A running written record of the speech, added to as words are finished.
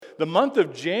the month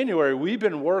of January, we've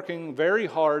been working very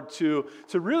hard to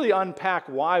really unpack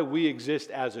why we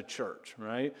exist as a church,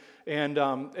 right?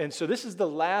 And so this is the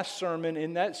last sermon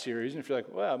in that series. And if you're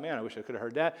like, well, man, I wish I could have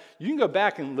heard that, you can go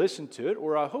back and listen to it,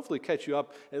 or I'll hopefully catch you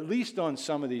up at least on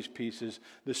some of these pieces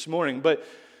this morning. But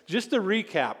just to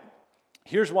recap,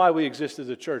 here's why we exist as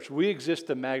a church. We exist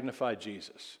to magnify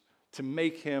Jesus, to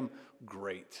make him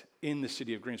great in the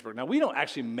city of Greensburg. Now, we don't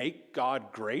actually make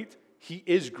God great. He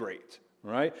is great,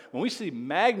 right? When we see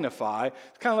magnify,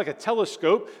 it's kind of like a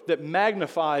telescope that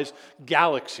magnifies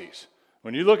galaxies.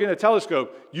 When you look in a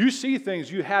telescope, you see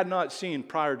things you had not seen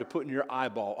prior to putting your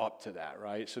eyeball up to that,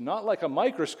 right? So not like a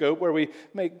microscope where we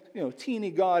make, teeny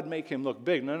God, make him look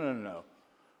big. No.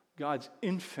 God's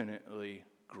infinitely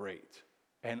great.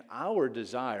 And our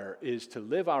desire is to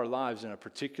live our lives in a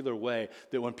particular way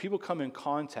that when people come in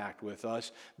contact with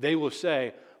us, they will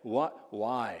say, what?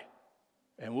 Why?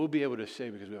 And we'll be able to say,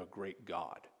 because we have a great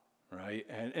God, right?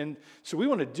 And so we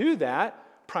want to do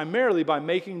that primarily by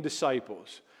making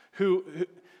disciples who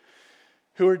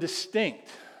are distinct,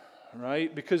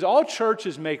 right? Because all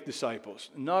churches make disciples.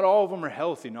 Not all of them are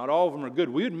healthy. Not all of them are good.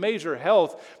 We would measure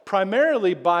health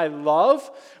primarily by love,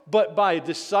 but by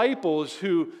disciples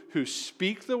who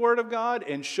speak the word of God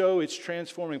and show its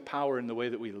transforming power in the way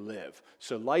that we live.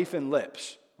 So life and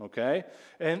lips, okay?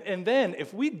 And then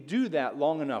if we do that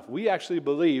long enough, we actually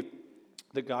believe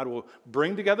that God will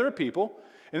bring together a people.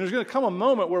 And there's going to come a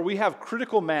moment where we have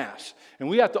critical mass, and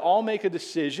we have to all make a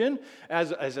decision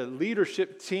as a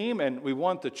leadership team, and we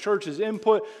want the church's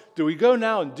input. Do we go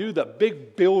now and do the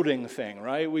big building thing,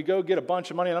 right? We go get a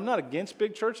bunch of money, and I'm not against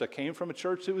big church. I came from a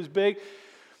church that was big.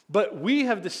 But we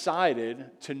have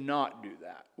decided to not do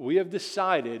that. We have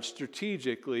decided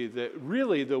strategically that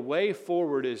really the way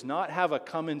forward is not have a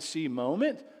come and see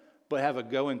moment, but have a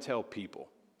go and tell people.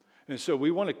 And so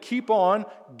we want to keep on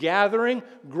gathering,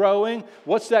 growing.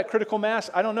 What's that critical mass?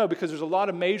 I don't know, because there's a lot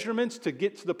of measurements to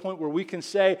get to the point where we can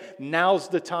say, now's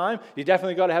the time. You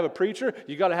definitely got to have a preacher.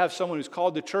 You got to have someone who's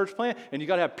called to church plant, and you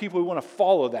got to have people who want to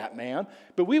follow that man.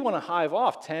 But we want to hive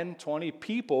off 10, 20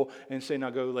 people and say, now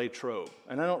go lay trobe.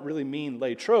 And I don't really mean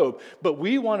lay trobe, but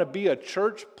we want to be a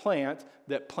church plant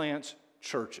that plants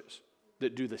churches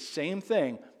that do the same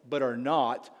thing, but are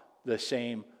not the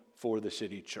same for the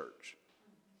city church.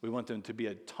 We want them to be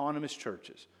autonomous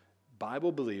churches,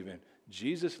 Bible-believing,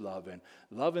 Jesus-loving,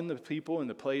 loving the people in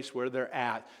the place where they're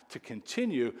at to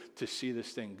continue to see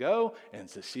this thing go and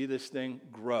to see this thing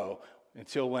grow.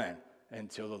 Until when?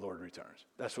 Until the Lord returns.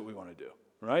 That's what we want to do,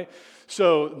 right?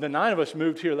 So the 9 of us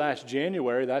moved here last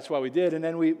January. That's why we did. And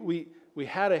then we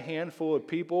had a handful of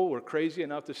people were crazy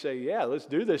enough to say, yeah, let's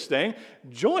do this thing.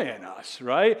 Join us,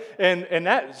 right?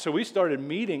 So we started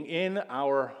meeting in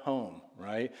our home.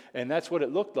 Right? And that's what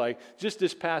it looked like. Just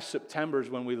this past September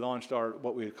is when we launched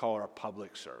what we would call our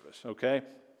public service, okay?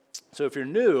 So if you're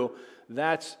new,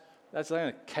 that's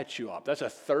going to catch you up. That's a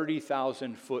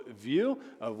 30,000-foot view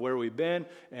of where we've been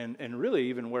and really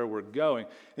even where we're going.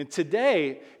 And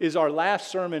today is our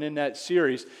last sermon in that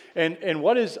series. And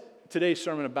what is today's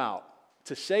sermon about?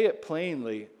 To say it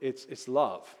plainly, it's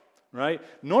love. Right?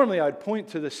 Normally I'd point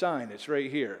to the sign. It's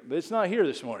right here. But it's not here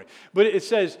this morning. But it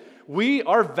says,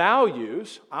 our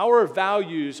values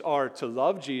are to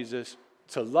love Jesus,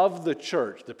 to love the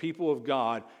church, the people of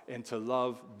God, and to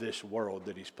love this world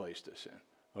that he's placed us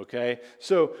in. Okay?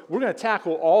 So we're going to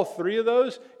tackle all 3 of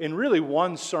those in really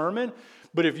one sermon.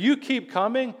 But if you keep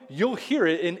coming, you'll hear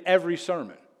it in every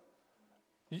sermon.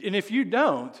 And if you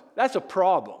don't, that's a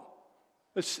problem.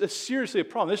 It's seriously a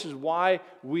problem. This is why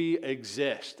we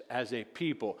exist as a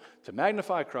people, to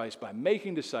magnify Christ by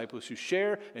making disciples who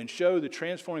share and show the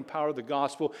transforming power of the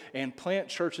gospel and plant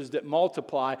churches that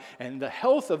multiply, and the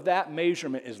health of that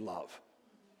measurement is love.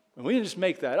 And we didn't just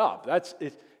make that up.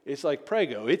 It's like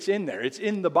Prego. It's in there. It's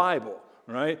in the Bible,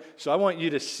 right? So I want you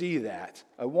to see that.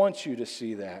 I want you to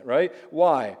see that, right?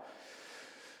 Why?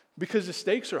 Because the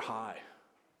stakes are high.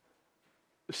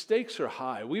 The stakes are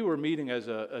high. We were meeting as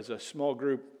a small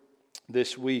group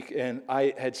this week, and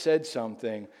I had said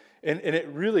something, and it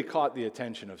really caught the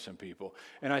attention of some people.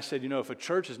 And I said, if a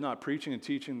church is not preaching and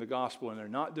teaching the gospel, and they're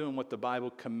not doing what the Bible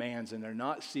commands, and they're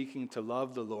not seeking to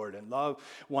love the Lord and love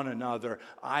one another,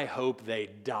 I hope they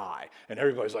die. And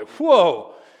everybody's like,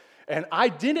 whoa! And I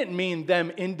didn't mean them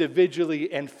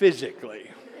individually and physically.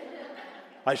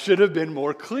 I should have been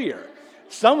more clear.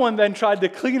 Someone then tried to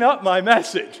clean up my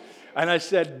message. And I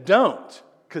said, don't,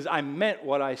 because I meant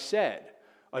what I said.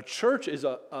 A church is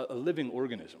a living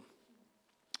organism.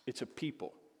 It's a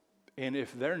people. And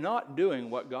if they're not doing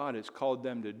what God has called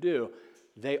them to do,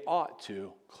 they ought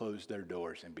to close their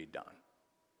doors and be done.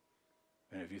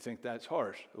 And if you think that's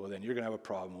harsh, well, then you're going to have a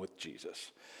problem with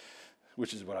Jesus,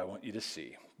 which is what I want you to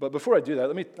see. But before I do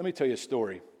that, let me tell you a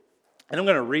story. And I'm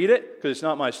going to read it because it's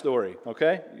not my story,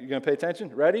 okay? You going to pay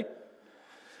attention? Ready?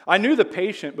 I knew the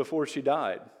patient before she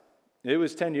died. It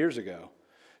was 10 years ago.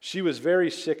 She was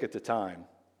very sick at the time,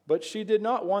 but she did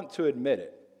not want to admit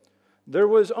it. There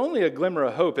was only a glimmer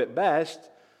of hope at best,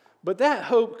 but that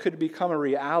hope could become a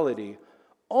reality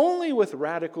only with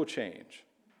radical change.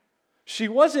 She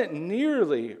wasn't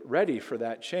nearly ready for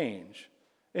that change.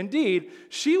 Indeed,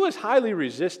 she was highly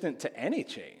resistant to any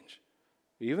change,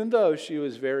 even though she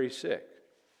was very sick,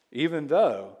 even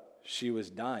though she was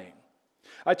dying.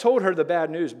 I told her the bad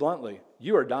news bluntly.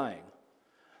 You are dying.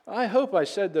 I hope I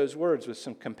said those words with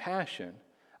some compassion.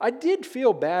 I did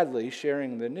feel badly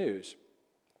sharing the news,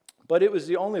 but it was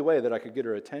the only way that I could get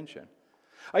her attention.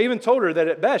 I even told her that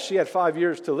at best she had 5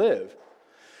 years to live.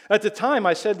 At the time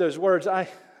I said those words, I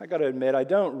got to admit, I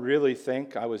don't really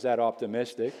think I was that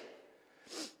optimistic.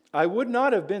 I would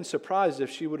not have been surprised if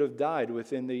she would have died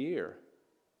within the year.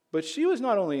 But she was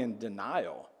not only in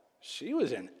denial, she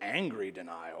was in angry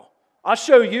denial. I'll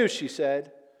show you, she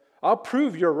said. I'll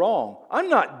prove you're wrong. I'm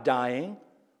not dying.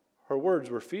 Her words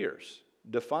were fierce,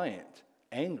 defiant,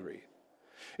 angry.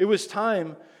 It was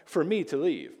time for me to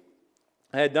leave.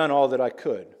 I had done all that I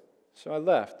could, so I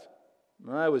left.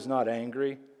 I was not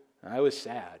angry. I was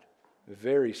sad,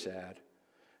 very sad.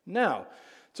 Now,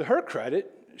 to her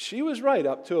credit, she was right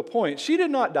up to a point. She did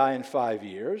not die in 5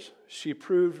 years. She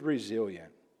proved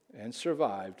resilient and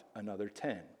survived another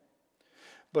 10.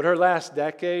 But her last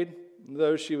decade,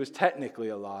 though she was technically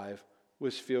alive,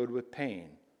 was filled with pain,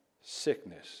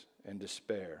 sickness, and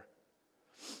despair.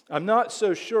 I'm not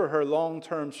so sure her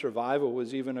long-term survival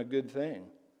was even a good thing.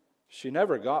 She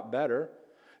never got better.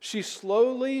 She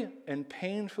slowly and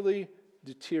painfully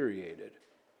deteriorated.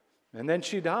 And then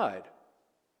she died.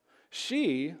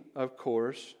 She, of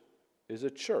course, is a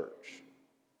church,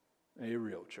 a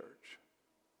real church.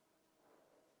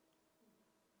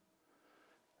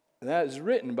 That is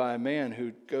written by a man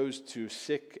who goes to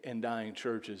sick and dying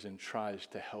churches and tries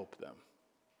to help them.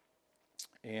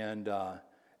 And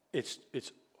it's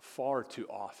far too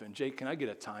often. Jake, can I get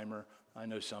a timer? I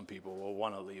know some people will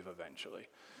want to leave eventually.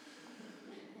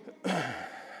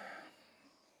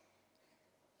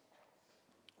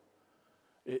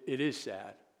 It is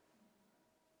sad.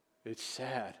 It's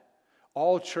sad.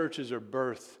 All churches are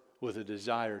birthed with a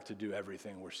desire to do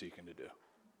everything we're seeking to do.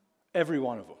 Every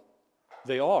one of them.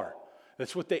 They are.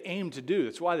 That's what they aim to do.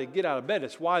 That's why they get out of bed.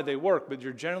 That's why they work. But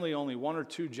you're generally only 1 or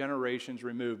 2 generations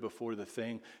removed before the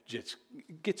thing just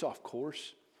gets off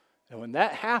course. And when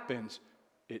that happens,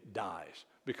 it dies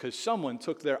because someone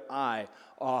took their eye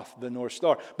off the North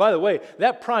Star. By the way,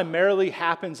 that primarily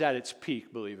happens at its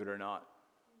peak, believe it or not.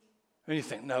 And you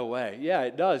think, no way. Yeah,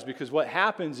 it does, because what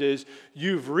happens is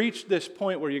you've reached this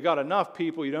point where you got enough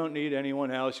people, you don't need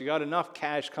anyone else, you got enough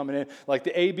cash coming in, like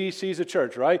the ABCs of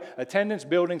church, right? Attendance,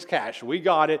 buildings, cash. We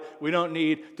got it. We don't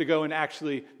need to go and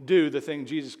actually do the thing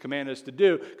Jesus commanded us to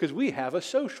do because we have a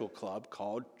social club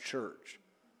called church.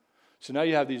 So now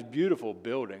you have these beautiful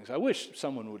buildings. I wish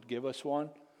someone would give us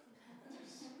one.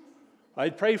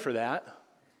 I'd pray for that.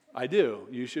 I do.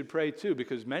 You should pray too,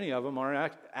 because many of them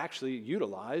aren't actually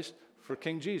utilized for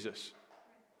King Jesus.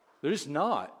 They're just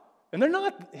not. And they're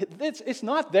not, it's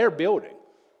not their building.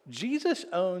 Jesus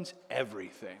owns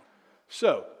everything.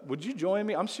 So, would you join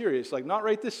me? I'm serious, like not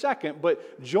right this second,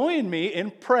 but join me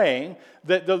in praying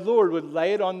that the Lord would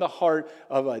lay it on the heart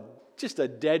of just a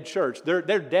dead church. They're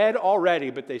dead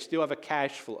already, but they still have a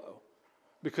cash flow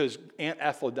because Aunt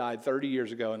Ethel died 30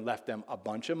 years ago and left them a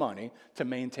bunch of money to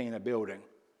maintain a building.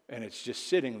 And it's just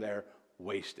sitting there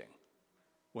wasting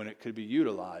when it could be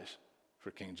utilized for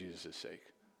King Jesus' sake.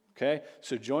 Okay?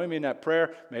 So join me in that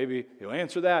prayer. Maybe he'll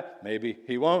answer that. Maybe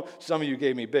he won't. Some of you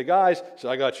gave me big eyes, so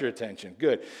I got your attention.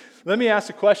 Good. Let me ask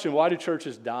the question, why do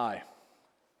churches die?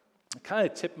 I kind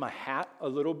of tip my hat a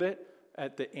little bit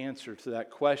at the answer to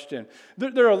that question.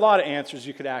 There are a lot of answers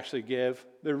you could actually give.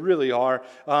 There really are.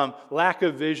 Lack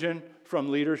of vision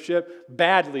from leadership,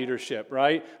 bad leadership,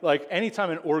 right? Like anytime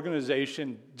an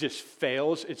organization just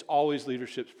fails, it's always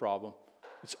leadership's problem.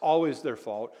 It's always their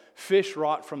fault. Fish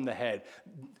rot from the head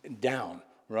down,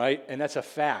 right? And that's a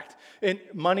fact. And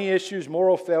money issues,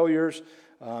 moral failures,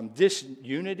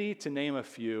 disunity, to name a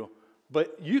few.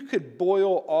 But you could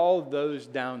boil all those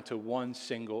down to one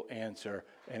single answer,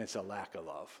 and it's a lack of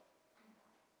love.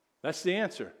 That's the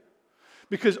answer.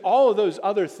 Because all of those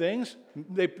other things,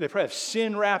 they probably have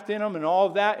sin wrapped in them and all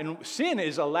of that. And sin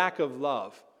is a lack of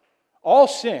love. All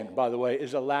sin, by the way,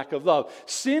 is a lack of love.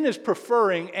 Sin is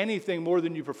preferring anything more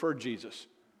than you prefer Jesus.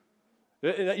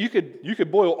 You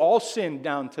could boil all sin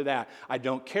down to that. I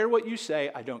don't care what you say.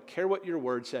 I don't care what your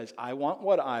word says. I want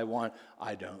what I want.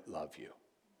 I don't love you.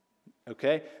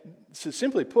 Okay? So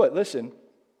simply put, listen,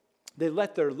 they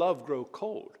let their love grow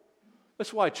cold.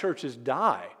 That's why churches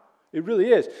die. It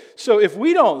really is. So if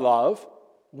we don't love,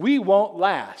 we won't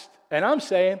last. And I'm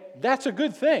saying that's a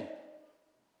good thing.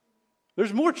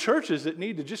 There's more churches that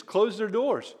need to just close their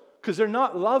doors because they're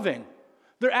not loving.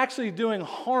 They're actually doing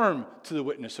harm to the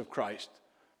witness of Christ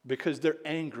because they're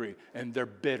angry and they're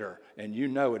bitter. And you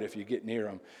know it if you get near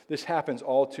them. This happens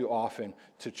all too often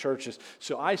to churches.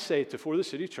 So I say to For the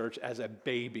City Church as a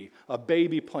baby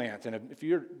plant. And if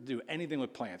you do anything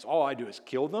with plants, all I do is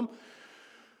kill them.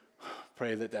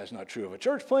 Pray that that's not true of a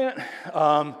church plant.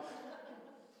 And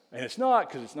it's not,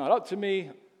 because it's not up to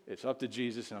me. It's up to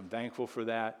Jesus, and I'm thankful for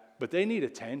that. But they need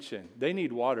attention. They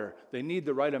need water. They need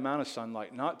the right amount of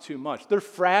sunlight, not too much. They're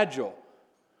fragile.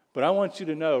 But I want you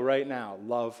to know right now,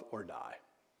 love or die.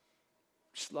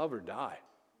 Just love or die.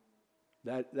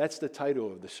 That's the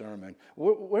title of the sermon.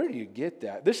 Where do you get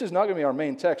that? This is not going to be our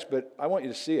main text, but I want you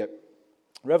to see it.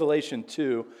 Revelation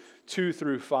 2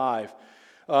 through 5.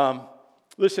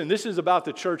 Listen, this is about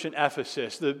the church in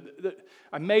Ephesus.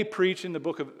 I may preach in the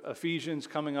book of Ephesians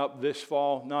coming up this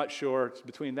fall. Not sure. It's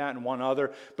between that and one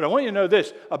other. But I want you to know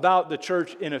this about the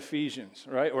church in Ephesians,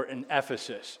 right? Or in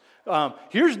Ephesus.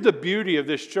 Here's the beauty of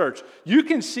this church. You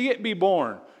can see it be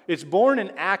born. It's born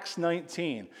in Acts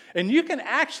 19. And you can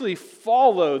actually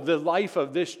follow the life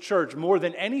of this church more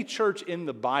than any church in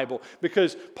the Bible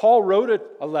because Paul wrote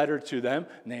a letter to them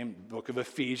named the book of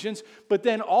Ephesians. But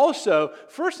then also,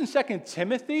 1st and 2nd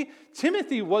Timothy,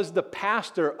 Timothy was the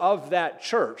pastor of that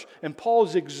church. And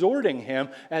Paul's exhorting him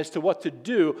as to what to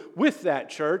do with that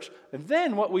church. And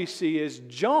then what we see is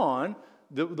John,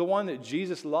 the one that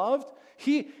Jesus loved,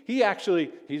 he's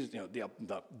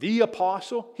the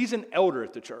apostle. He's an elder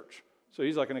at the church. So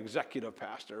he's like an executive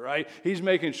pastor, right? He's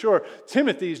making sure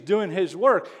Timothy's doing his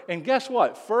work. And guess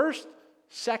what? 1st,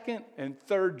 2nd, and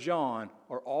 3rd John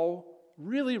are all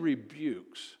really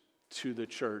rebukes to the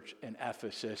church in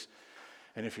Ephesus.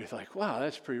 And if you're like, wow,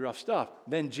 that's pretty rough stuff,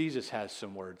 then Jesus has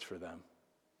some words for them.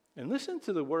 And listen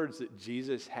to the words that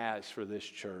Jesus has for this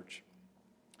church.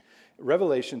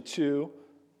 Revelation 2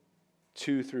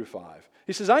 through 5.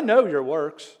 He says, I know your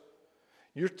works,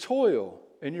 your toil,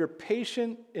 and your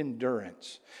patient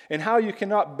endurance, and how you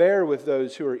cannot bear with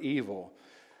those who are evil,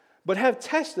 but have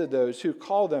tested those who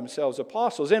call themselves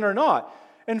apostles and are not,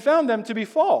 and found them to be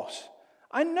false.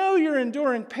 I know you're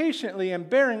enduring patiently and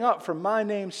bearing up for my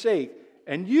name's sake,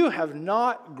 and you have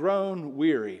not grown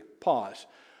weary. Pause.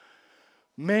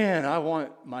 Man, I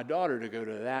want my daughter to go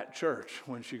to that church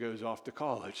when she goes off to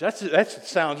college. That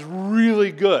sounds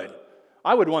really good.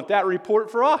 I would want that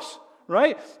report for us,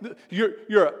 right?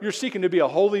 You're seeking to be a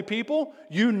holy people.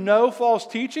 You know false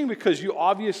teaching because you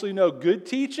obviously know good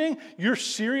teaching. You're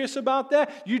serious about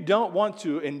that. You don't want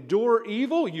to endure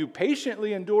evil. You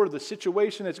patiently endure the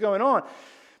situation that's going on.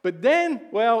 But then,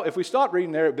 well, if we stop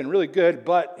reading there, it'd been really good,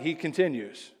 but he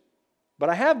continues. But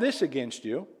I have this against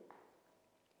you.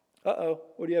 Uh-oh,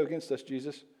 what do you have against us,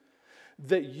 Jesus?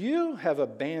 That you have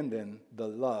abandoned the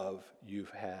love you've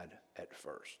had at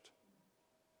first.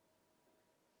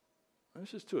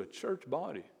 This is to a church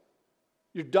body.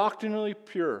 You're doctrinally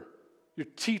pure. Your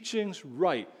teaching's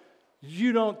right.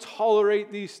 You don't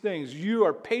tolerate these things. You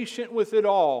are patient with it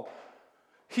all.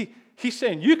 He's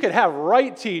saying you could have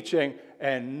right teaching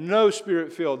and no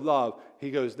spirit-filled love.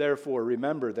 He goes,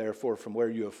 remember, from where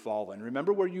you have fallen.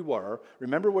 Remember where you were.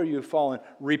 Remember where you have fallen.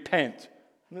 Repent.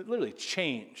 Literally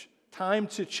change. Time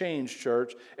to change,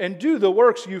 church. And do the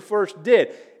works you first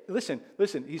did. Listen,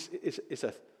 it's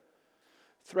a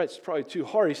threat's probably too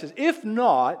hard. He says, if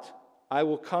not, I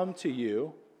will come to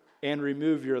you and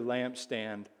remove your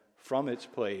lampstand from its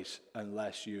place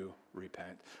unless you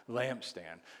repent.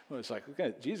 Lampstand. Well, it's like,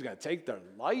 okay, Jesus is going to take the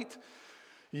light?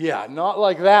 Yeah, not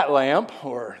like that lamp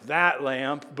or that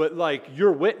lamp, but like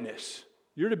your witness.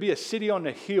 You're to be a city on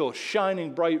the hill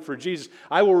shining bright for Jesus.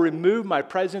 I will remove my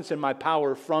presence and my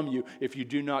power from you if you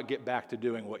do not get back to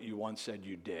doing what you once said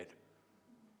you did.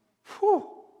 Whew.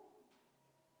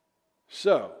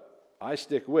 So, I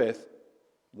stick with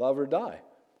love or die.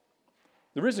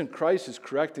 The risen Christ is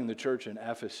correcting the church in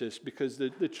Ephesus because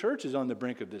the church is on the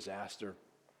brink of disaster.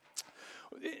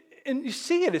 And you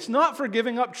see it, it's not for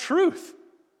giving up truth.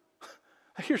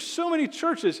 I hear so many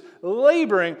churches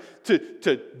laboring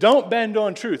to don't bend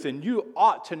on truth, and you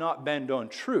ought to not bend on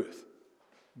truth.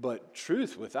 But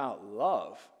truth without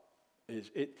love,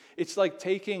 it's like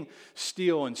taking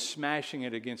steel and smashing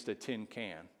it against a tin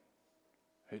can.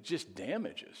 It just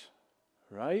damages,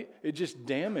 right? It just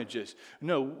damages.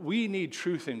 No, we need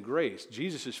truth and grace.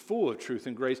 Jesus is full of truth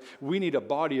and grace. We need a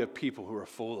body of people who are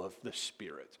full of the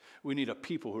Spirit. We need a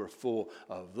people who are full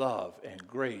of love and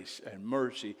grace and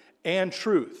mercy and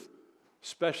truth,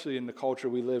 especially in the culture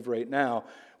we live right now,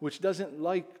 which doesn't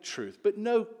like truth. But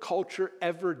no culture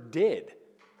ever did.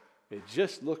 It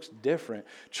just looks different.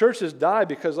 Churches die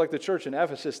because, like the church in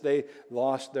Ephesus, they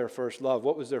lost their first love.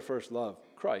 What was their first love?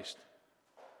 Christ.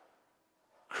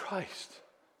 Christ.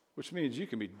 Which means you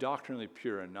can be doctrinally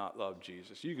pure and not love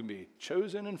Jesus. You can be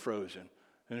chosen and frozen. And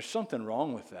there's something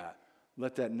wrong with that.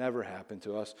 Let that never happen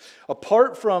to us.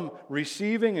 Apart from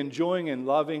receiving, enjoying, and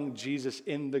loving Jesus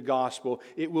in the gospel,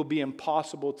 it will be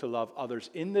impossible to love others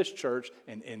in this church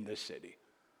and in this city.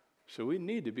 So we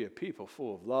need to be a people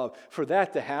full of love. For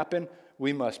that to happen,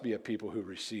 we must be a people who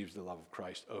receives the love of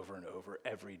Christ over and over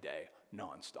every day,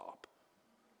 nonstop.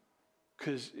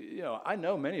 Because, I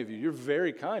know many of you, you're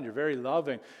very kind, you're very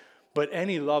loving, but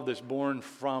any love that's born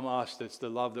from us, that's the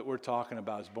love that we're talking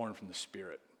about, is born from the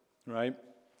Spirit, right?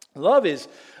 Love is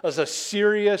a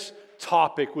serious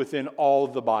topic within all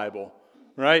of the Bible,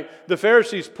 right? The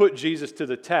Pharisees put Jesus to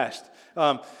the test.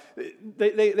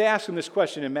 They asked him this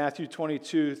question in Matthew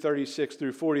 22, 36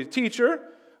 through 40. Teacher,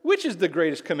 which is the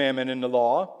greatest commandment in the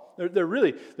law?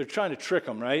 They're trying to trick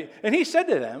him, right? And he said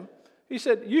to them,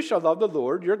 you shall love the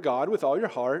Lord your God with all your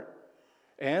heart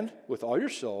and with all your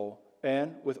soul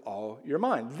and with all your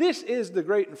mind. This is the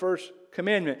great and first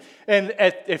commandment. And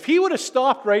if he would have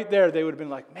stopped right there, they would have been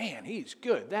like, man, he's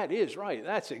good. That is right.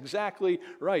 That's exactly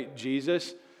right,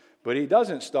 Jesus. But he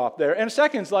doesn't stop there. And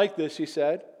seconds like this, he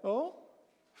said, oh,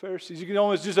 Pharisees, you can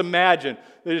almost just imagine.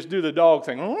 They just do the dog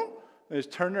thing. They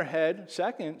just turn their head.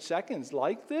 Seconds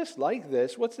like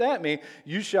this. What's that mean?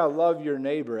 You shall love your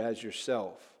neighbor as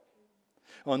yourself.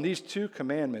 On these two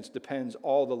commandments depends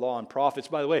all the law and prophets.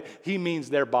 By the way, he means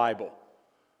their Bible.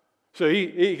 So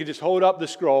he could just hold up the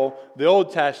scroll, the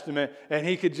Old Testament, and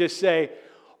he could just say,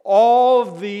 all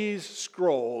these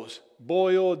scrolls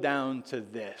boil down to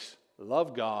this.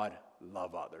 Love God,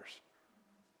 love others.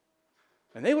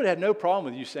 And they would have no problem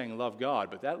with you saying love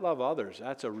God, but that love others,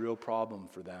 that's a real problem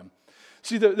for them.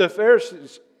 See, the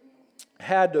Pharisees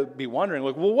had to be wondering,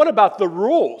 well, what about the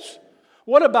rules?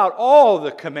 What about all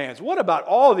the commands? What about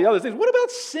all the other things? What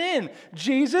about sin,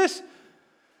 Jesus?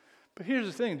 But here's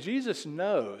the thing. Jesus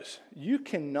knows you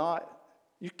cannot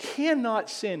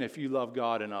sin if you love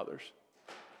God and others.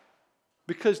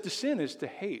 Because to sin is to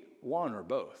hate one or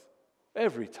both.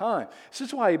 Every time. This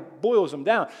is why he boils them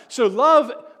down. So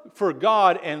love for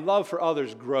God and love for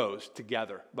others grows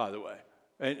together, by the way.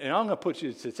 And I'm going to put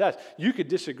you to the test. You could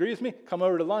disagree with me. Come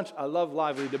over to lunch. I love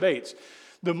lively debates.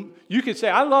 You could say,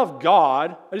 I love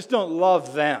God. I just don't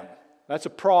love them. That's a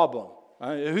problem.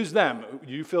 Who's them?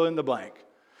 You fill in the blank.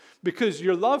 Because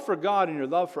your love for God and your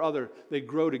love for others, they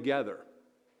grow together.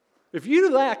 If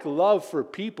you lack love for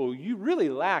people, you really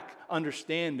lack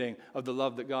understanding of the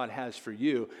love that God has for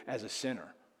you as a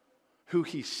sinner, who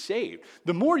He saved.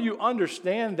 The more you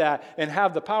understand that and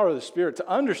have the power of the Spirit to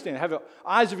understand, have the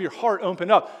eyes of your heart open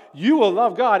up, you will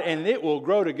love God and it will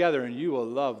grow together and you will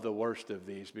love the worst of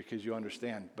these because you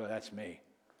understand, but that's me.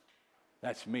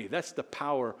 That's me. That's the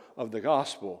power of the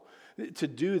gospel to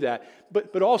do that.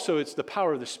 But also it's the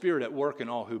power of the Spirit at work in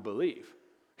all who believe.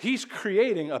 He's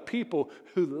creating a people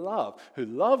who love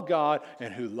God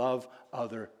and who love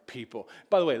other people.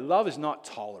 By the way, love is not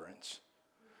tolerance.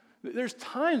 There's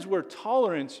times where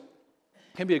tolerance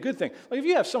can be a good thing. Like if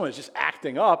you have someone who's just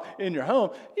acting up in your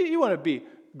home, you want to be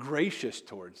gracious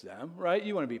towards them, right?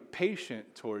 You want to be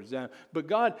patient towards them. But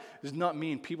God does not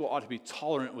mean people ought to be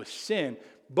tolerant with sin,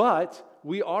 but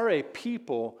we are a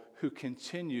people who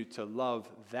continue to love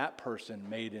that person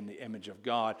made in the image of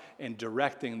God and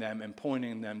directing them and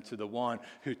pointing them to the one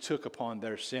who took upon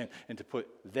their sin and to put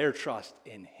their trust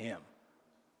in Him.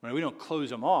 Right? We don't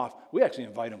close them off. We actually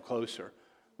invite them closer.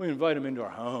 We invite them into our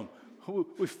home.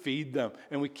 We feed them.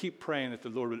 And we keep praying that the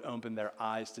Lord would open their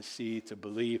eyes to see, to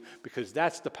believe, because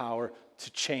that's the power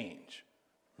to change.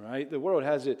 Right? The world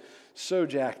has it so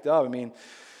jacked up. I mean,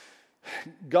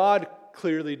 God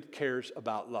clearly cares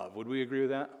about love. Would we agree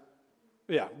with that?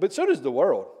 Yeah, but so does the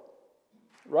world,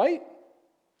 right?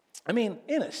 I mean,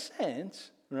 in a sense,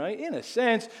 right? In a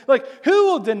sense, like who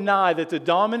will deny that the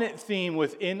dominant theme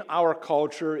within our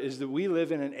culture is that we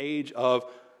live in an age of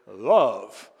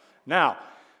love? Now,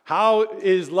 how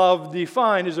is love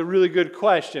defined is a really good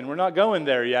question. We're not going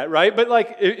there yet, right? But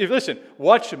like, if listen,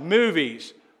 watch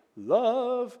movies,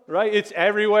 love, right? It's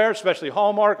everywhere, especially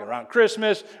Hallmark, around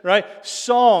Christmas, right?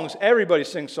 Songs, everybody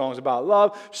sings songs about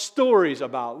love, stories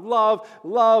about love,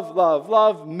 love, love,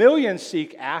 love. Millions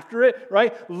seek after it,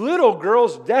 right? Little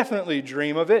girls definitely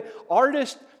dream of it.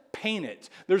 Artists paint it.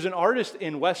 There's an artist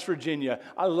in West Virginia.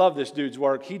 I love this dude's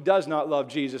work. He does not love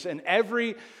Jesus. And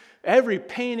every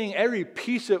painting, every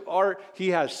piece of art, he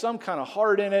has some kind of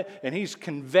heart in it, and he's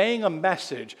conveying a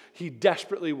message. He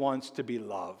desperately wants to be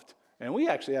loved. And we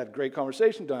actually had a great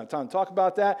conversation. Don't have time to talk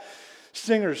about that.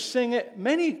 Singers sing it.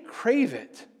 Many crave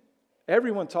it.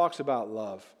 Everyone talks about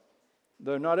love,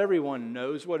 though not everyone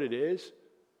knows what it is,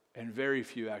 and very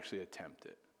few actually attempt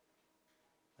it.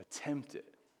 Attempt it.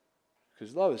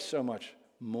 Because love is so much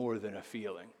more than a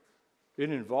feeling.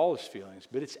 It involves feelings,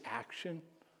 but it's action.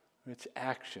 It's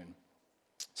action.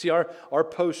 See, our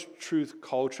post-truth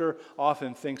culture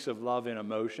often thinks of love in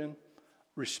emotion.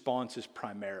 Responses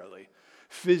primarily.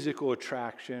 Physical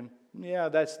attraction, yeah,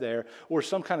 that's there. Or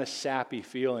some kind of sappy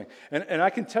feeling. And I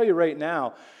can tell you right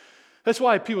now, that's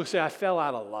why people say, I fell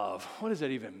out of love. What does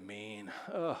that even mean?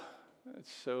 Oh,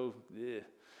 it's so,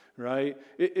 right?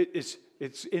 It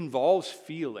involves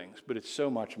feelings, but it's so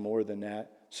much more than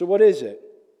that. So what is it?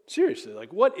 Seriously,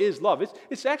 like what is love?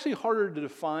 It's actually harder to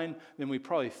define than we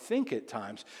probably think at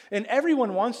times. And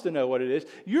everyone wants to know what it is.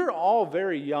 You're all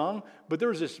very young, but there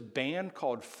was this band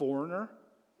called Foreigner.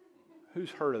 Who's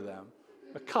heard of them?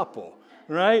 A couple,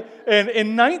 right? And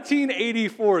in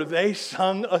 1984, they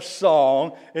sung a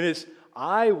song, and it's,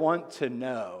 I Want to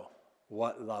Know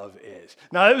What Love Is.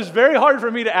 Now, it was very hard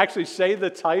for me to actually say the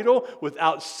title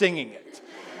without singing it.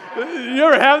 You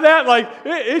ever have that? Like,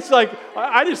 it's like,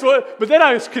 I just want, but then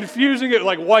I was confusing it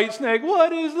like White Snake.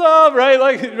 What is love, right?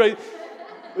 Like, right.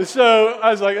 So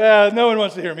I was like, no one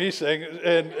wants to hear me sing,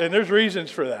 and there's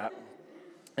reasons for that.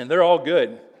 And they're all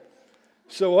good.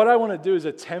 So what I want to do is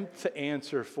attempt to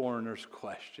answer Foreigner's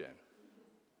question.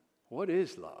 What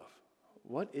is love?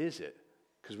 What is it?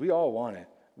 Because we all want it.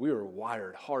 We were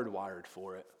hardwired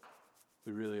for it.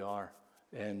 We really are.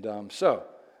 And so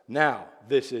now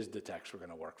this is the text we're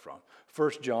going to work from.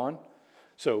 1 John.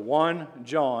 So 1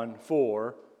 John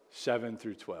 4, 7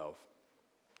 through 12.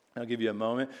 I'll give you a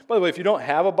moment. By the way, if you don't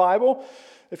have a Bible,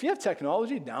 if you have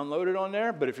technology, download it on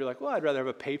there. But if you're like, well, I'd rather have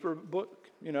a paper book,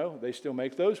 they still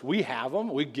make those. We have them.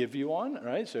 We give you one,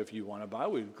 right? So if you want a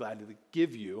Bible, we'd be glad to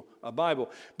give you a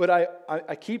Bible. But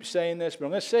I keep saying this, but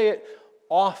I'm going to say it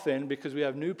often because we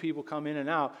have new people come in and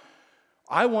out.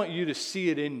 I want you to see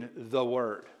it in the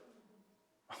Word.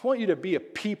 I want you to be a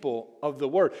people of the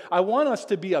Word. I want us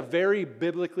to be a very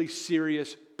biblically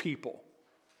serious people.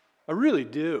 I really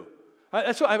do.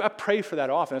 That's why I pray for that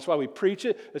often. That's why we preach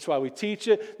it. That's why we teach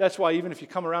it. That's why even if you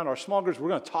come around our small groups, we're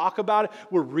going to talk about it.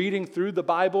 We're reading through the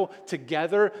Bible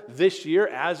together this year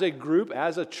as a group,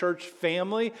 as a church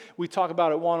family. We talk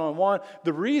about it one-on-one.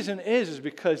 The reason is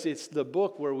because it's the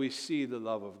book where we see the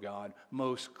love of God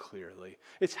most clearly.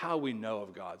 It's how we know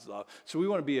of God's love. So we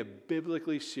want to be a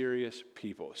biblically serious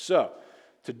people. So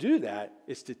to do that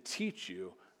is to teach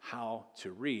you how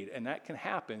to read. And that can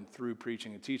happen through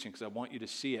preaching and teaching because I want you to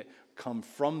see it come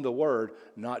from the Word,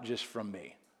 not just from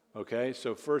me. Okay,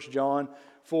 so 1 John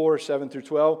 4, 7 through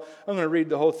 12. I'm going to read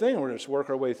the whole thing. We're going to just work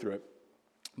our way through it.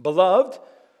 Beloved,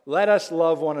 let us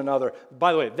love one another.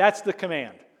 By the way, that's the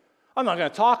command. I'm not going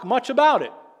to talk much about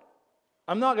it.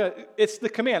 It's the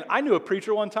command. I knew a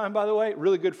preacher one time, by the way,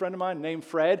 really good friend of mine named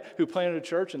Fred, who planted a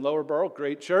church in Lower Borough,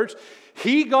 great church.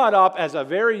 He got up as a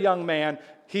very young man.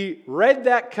 He read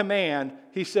that command.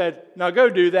 He said, now go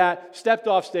do that. Stepped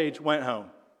off stage, went home.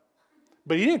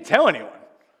 But he didn't tell anyone.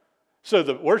 So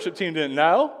the worship team didn't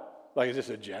know. Like, is this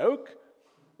a joke?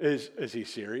 Is he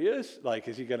serious? Like,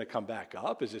 is he going to come back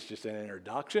up? Is this just an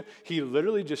introduction? He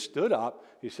literally just stood up.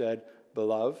 He said,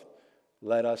 beloved,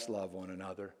 let us love one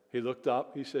another. He looked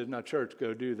up. He said, now, church,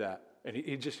 go do that. And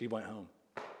he went home.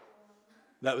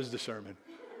 That was the sermon.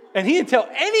 And he didn't tell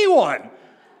anyone.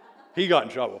 He got in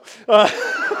trouble. Right?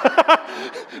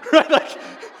 Like,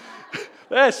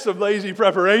 that's some lazy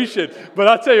preparation. But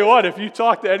I'll tell you what, if you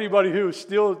talk to anybody who was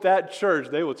still at that church,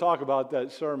 they will talk about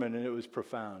that sermon, and it was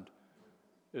profound.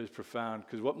 It was profound,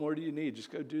 because what more do you need?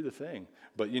 Just go do the thing.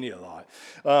 But you need a lot.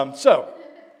 So,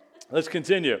 let's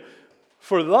continue.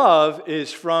 For love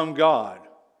is from God,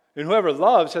 and whoever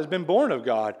loves has been born of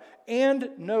God and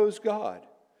knows God.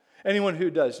 Anyone who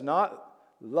does not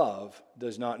love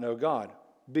does not know God,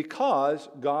 because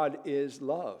God is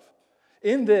love.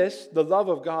 In this, the love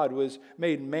of God was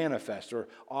made manifest or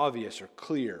obvious or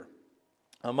clear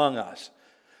among us,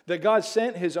 that God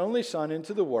sent his only Son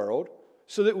into the world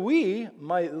so that we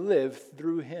might live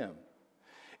through him.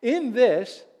 In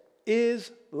this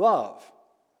is love.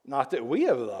 Not that we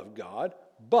have loved God,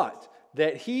 but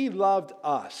that he loved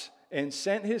us and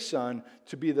sent his Son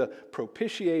to be the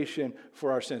propitiation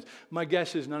for our sins. My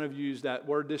guess is none of you used that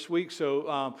word this week.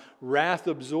 So wrath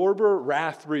absorber,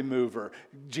 wrath remover.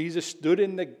 Jesus stood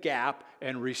in the gap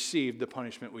and received the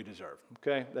punishment we deserve.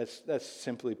 Okay, that's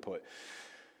simply put.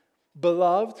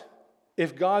 Beloved,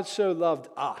 if God so loved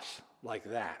us like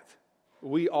that,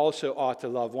 we also ought to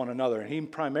love one another. And he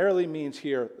primarily means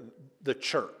here the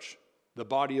church, the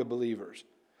body of believers.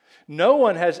 No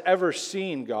one has ever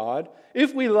seen God.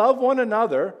 If we love one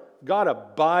another, God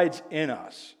abides in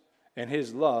us, and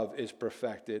his love is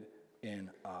perfected in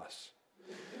us.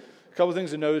 A couple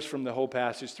things to notice from the whole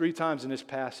passage. 3 times in this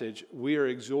passage, we are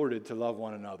exhorted to love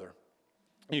one another.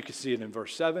 You can see it in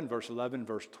verse 7, verse 11,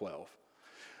 verse 12.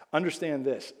 Understand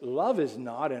this. Love is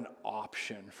not an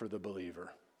option for the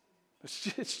believer.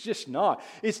 It's just not.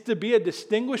 It's to be a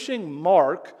distinguishing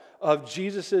mark of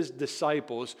Jesus'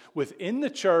 disciples within the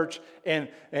church and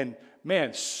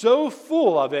man, so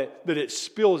full of it that it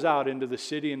spills out into the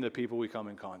city and the people we come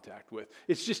in contact with.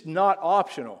 It's just not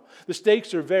optional. The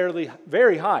stakes are very,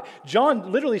 very high.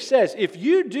 John literally says, if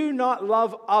you do not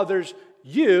love others,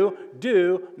 you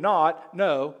do not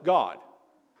know God.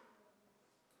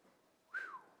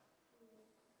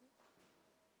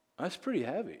 That's pretty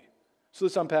heavy. So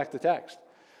let's unpack the text.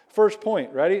 First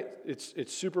point, ready?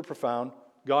 It's super profound.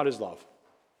 God is love.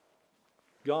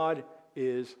 God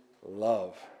is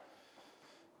love.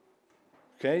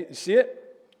 Okay, you see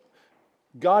it?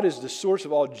 God is the source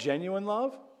of all genuine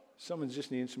love. Someone's just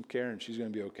needing some care and she's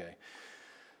going to be okay.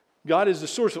 God is the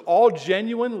source of all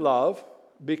genuine love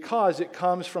because it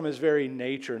comes from his very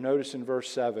nature. Notice in verse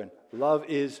 7, love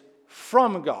is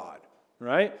from God,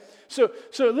 right? So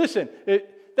listen,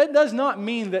 that does not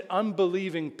mean that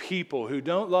unbelieving people who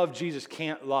don't love Jesus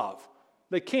can't love.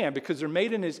 They can because they're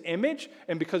made in his image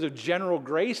and because of general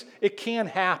grace, it can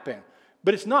happen.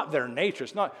 But it's not their nature.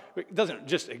 It doesn't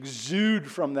just exude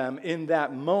from them in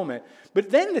that moment.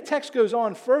 But then the text goes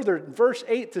on further, verse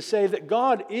 8, to say that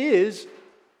God is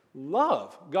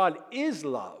love. God is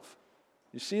love.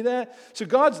 You see that? So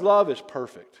God's love is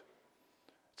perfect.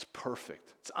 It's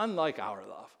perfect. It's unlike our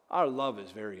love. Our love is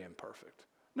very imperfect.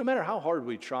 No matter how hard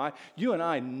we try, you and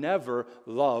I never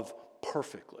love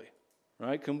perfectly,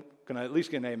 right? Can I at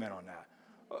least get an amen on that?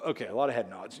 Okay, a lot of head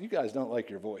nods. You guys don't like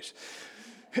your voice.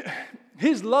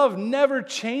 His love never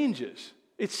changes.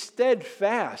 It's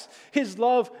steadfast. His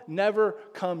love never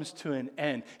comes to an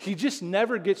end. He just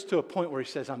never gets to a point where he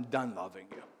says, I'm done loving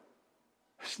you.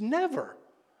 It's never.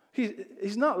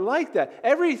 He's not like that.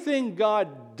 Everything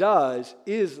God does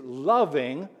is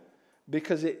loving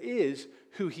because it is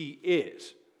who he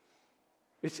is.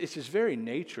 It's his very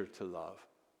nature to love.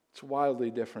 It's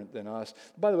wildly different than us.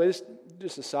 By the way, this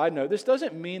just a side note, this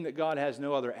doesn't mean that God has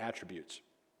no other attributes.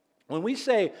 When we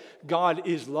say God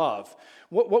is love,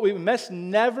 what we must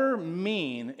never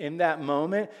mean in that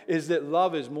moment is that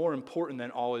love is more important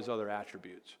than all his other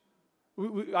attributes.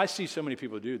 I see so many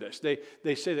people do this.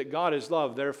 They say that God is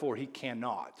love, therefore he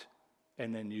cannot.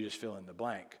 And then you just fill in the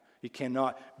blank. He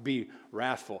cannot be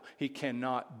wrathful. He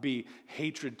cannot be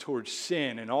hatred towards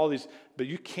sin and all these. But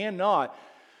you cannot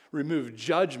remove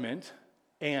judgment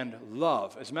and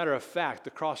love. As a matter of fact, the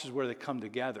cross is where they come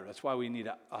together. That's why we need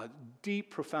a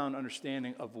deep, profound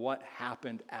understanding of what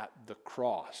happened at the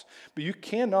cross. But you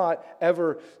cannot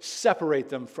ever separate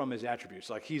them from his attributes.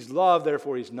 Like he's love,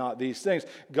 therefore he's not these things.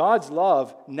 God's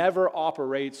love never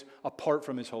operates apart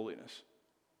from his holiness.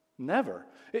 Never.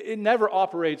 It never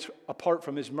operates apart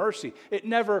from his mercy. It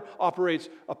never operates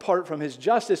apart from his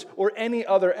justice or any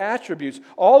other attributes.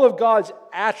 All of God's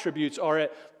attributes are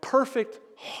at perfect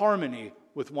harmony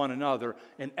with one another,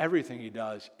 and everything he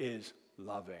does is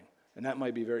loving. And that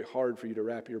might be very hard for you to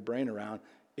wrap your brain around.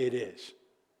 It is.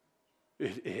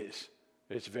 It is.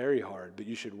 It's very hard, but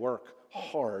you should work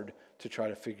hard to try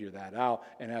to figure that out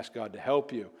and ask God to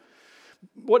help you.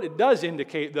 What it does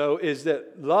indicate, though, is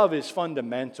that love is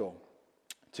fundamental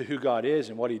to who God is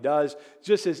and what he does,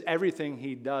 just as everything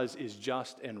he does is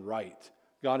just and right.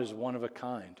 God is one of a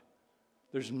kind.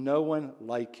 There's no one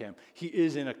like him. He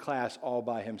is in a class all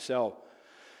by himself.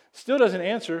 Still doesn't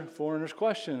answer foreigner's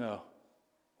question, though.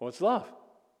 What's love?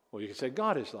 Well, you can say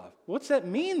God is love. What's that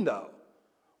mean, though?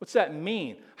 What's that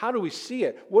mean? How do we see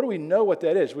it? What do we know what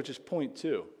that is, which is point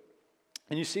 2.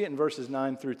 And you see it in verses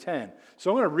 9 through 10.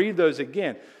 So I'm going to read those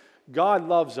again. God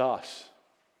loves us.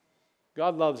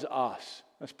 God loves us.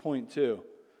 That's point 2.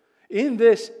 In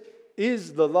this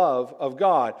is the love of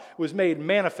God was made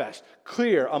manifest,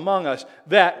 clear among us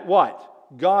that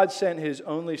what? God sent his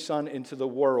only Son into the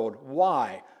world.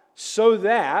 Why? So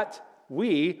that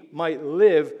we might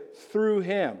live through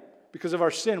him. Because of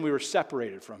our sin, we were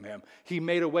separated from him. He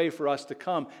made a way for us to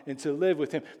come and to live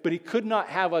with him. But he could not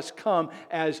have us come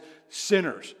as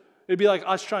sinners. It'd be like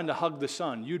us trying to hug the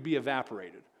sun. You'd be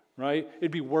evaporated, right?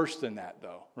 It'd be worse than that,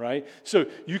 though, right? So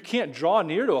you can't draw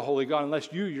near to a holy God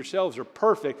unless you yourselves are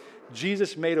perfect.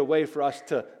 Jesus made a way for us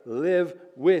to live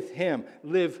with him,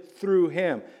 live through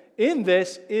him. In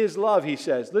this is love, he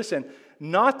says. Listen,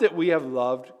 not that we have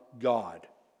loved God.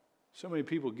 So many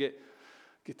people get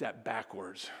that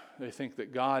backwards. They think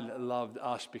that God loved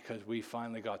us because we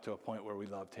finally got to a point where we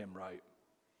loved him right.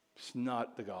 It's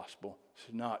not the gospel.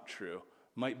 It's not true.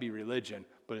 Might be religion,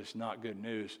 but it's not good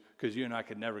news, because you and I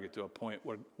could never get to a point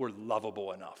where we're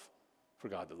lovable enough for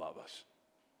God to love us.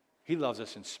 He loves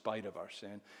us in spite of our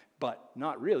sin, but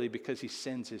not really, because he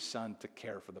sends his son to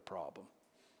care for the problem.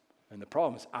 And the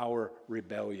problem is our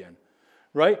rebellion,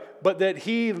 right? But that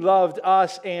he loved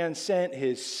us and sent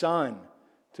his son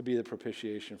to be the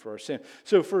propitiation for our sin.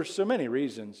 So for so many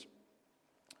reasons,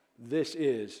 this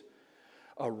is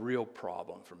a real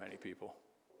problem for many people.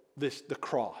 The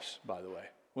cross, by the way.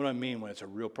 What do I mean when it's a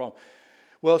real problem?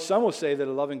 Well, some will say that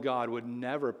a loving God would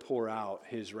never pour out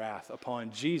his wrath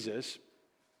upon Jesus,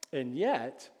 and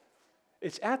yet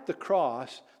it's at the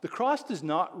cross. The cross does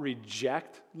not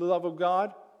reject the love of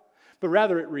God, but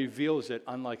rather it reveals it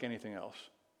unlike anything else,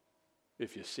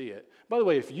 if you see it. By the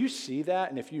way, if you see that,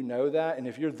 and if you know that, and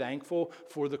if you're thankful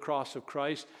for the cross of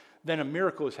Christ, then a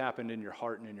miracle has happened in your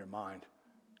heart and in your mind,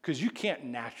 because you can't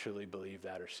naturally believe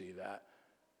that or see that.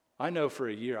 I know for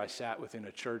a year I sat within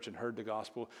a church and heard the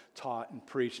gospel taught and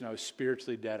preached, and I was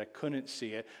spiritually dead. I couldn't see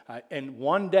it. And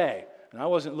one day, and I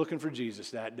wasn't looking for Jesus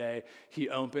that day, he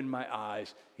opened my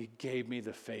eyes. He gave me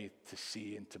the faith to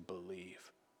see and to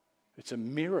believe. It's a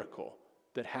miracle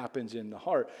that happens in the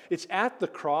heart. It's at the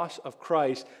cross of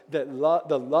Christ that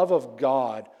the love of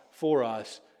God for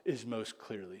us is most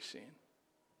clearly seen.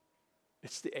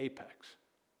 It's the apex.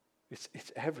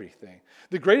 It's everything.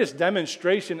 The greatest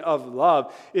demonstration of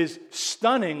love is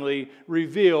stunningly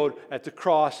revealed at the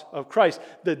cross of Christ.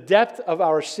 The depth of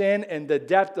our sin and the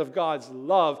depth of God's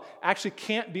love actually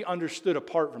can't be understood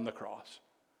apart from the cross.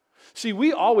 See,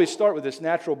 we always start with this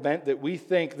natural bent that we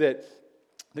think that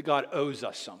God owes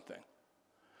us something.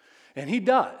 And he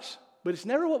does, but it's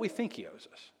never what we think he owes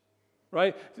us,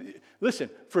 right? Listen,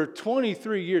 for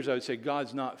 23 years I would say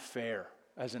God's not fair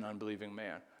as an unbelieving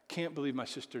man. Can't believe my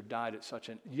sister died at such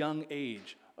a young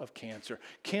age of cancer.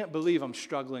 Can't believe I'm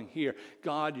struggling here.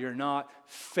 God, you're not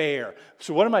fair.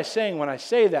 So what am I saying when I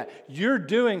say that? You're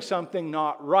doing something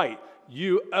not right.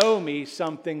 You owe me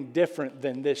something different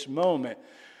than this moment.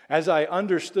 As I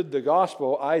understood the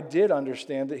gospel, I did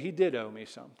understand that he did owe me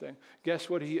something. Guess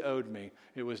what he owed me?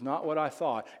 It was not what I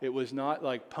thought. It was not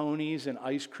like ponies and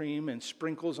ice cream and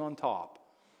sprinkles on top.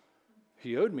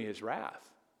 He owed me his wrath.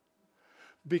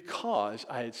 Because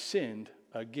I had sinned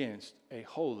against a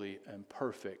holy and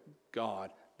perfect God.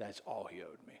 That's all he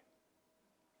owed me.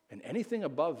 And anything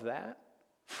above that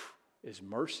is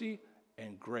mercy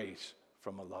and grace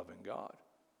from a loving God.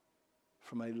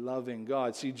 From a loving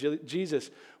God. See,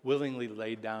 Jesus willingly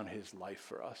laid down his life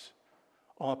for us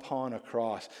upon a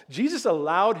cross. Jesus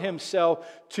allowed himself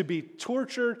to be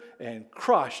tortured and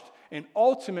crushed and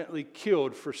ultimately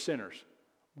killed for sinners.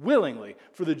 Willingly,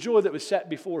 for the joy that was set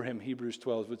before him, Hebrews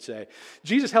 12 would say.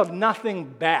 Jesus held nothing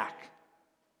back.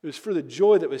 It was for the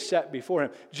joy that was set before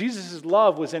him. Jesus'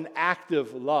 love was an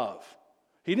active love.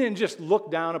 He didn't just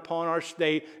look down upon our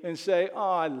state and say,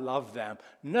 oh, I love them.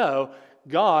 No,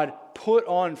 God put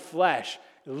on flesh,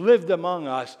 lived among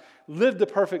us, lived the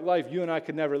perfect life you and I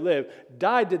could never live,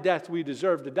 died the death we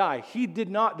deserved to die. He did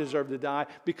not deserve to die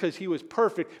because he was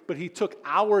perfect, but he took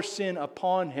our sin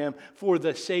upon him for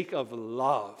the sake of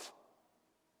love.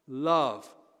 Love.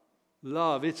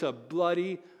 Love. It's a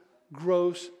bloody,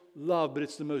 gross love, but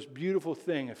it's the most beautiful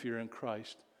thing if you're in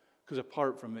Christ, because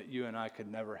apart from it, you and I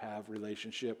could never have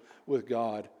relationship with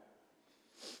God.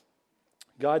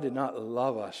 God did not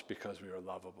love us because we were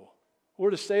lovable. Or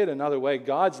to say it another way,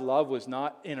 God's love was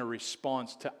not in a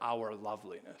response to our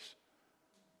loveliness.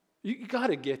 You got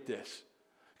to get this.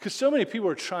 Because so many people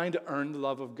are trying to earn the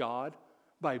love of God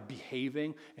by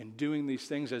behaving and doing these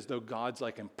things as though God's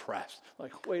like impressed.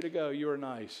 Like, way to go, you were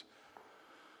nice.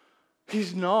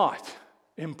 He's not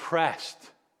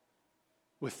impressed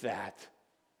with that.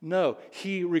 No,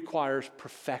 he requires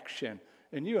perfection.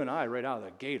 And you and I, right out of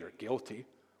the gate, are guilty.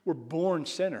 We're born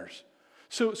sinners.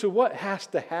 So what has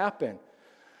to happen?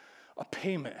 A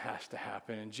payment has to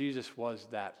happen, and Jesus was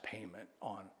that payment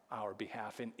on our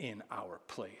behalf and in our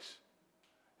place.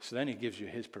 So then he gives you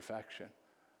his perfection.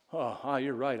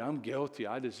 You're right, I'm guilty.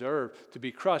 I deserve to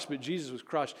be crushed, but Jesus was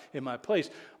crushed in my place.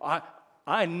 I'm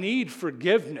I need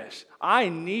forgiveness. I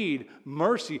need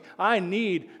mercy. I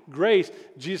need grace.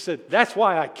 Jesus said, that's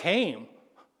why I came.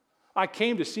 I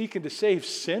came to seek and to save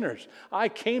sinners. I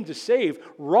came to save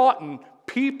rotten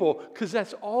people because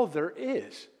that's all there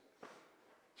is.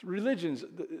 Religion's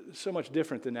so much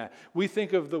different than that. We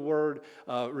think of the word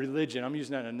religion. I'm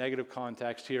using that in a negative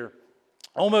context here.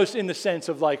 Almost in the sense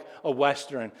of like a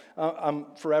Western. I'm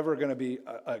forever going to be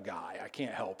a guy. I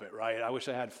can't help it, right? I wish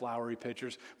I had flowery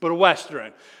pictures. But a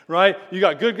Western, right? You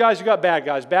got good guys, you got bad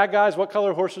guys. Bad guys, what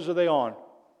color horses are they on?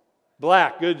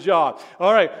 Black, good job.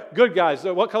 All right, good guys,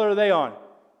 what color are they on?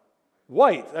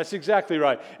 White, that's exactly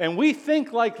right. And we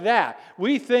think like that.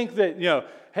 We think that,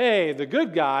 hey, the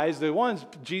good guys, the ones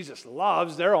Jesus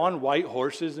loves, they're on white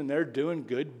horses and they're doing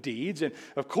good deeds. And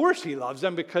of course he loves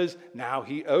them because now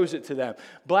he owes it to them.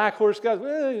 Black horse guys,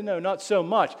 well, not so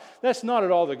much. That's not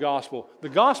at all the gospel. The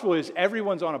gospel is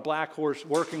everyone's on a black horse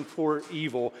working for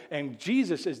evil. And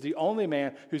Jesus is the only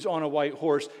man who's on a white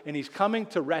horse. And he's coming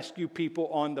to rescue people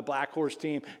on the black horse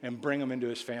team and bring them into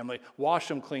his family. Wash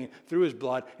them clean through his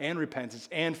blood and repentance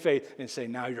and faith and say,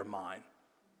 now you're mine.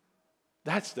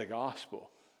 That's the gospel.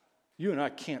 You and I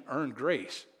can't earn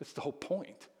grace. That's the whole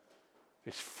point.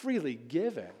 It's freely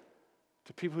given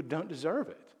to people who don't deserve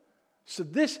it. So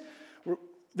this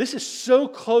is so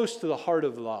close to the heart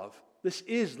of love. This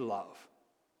is love.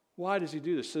 Why does he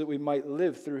do this? So that we might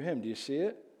live through him. Do you see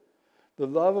it? The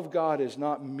love of God is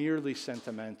not merely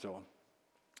sentimental,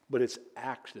 but it's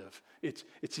active. It's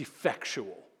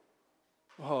effectual.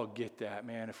 Oh, get that,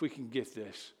 man. If we can get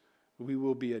this, we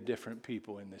will be a different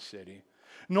people in this city.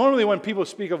 Normally when people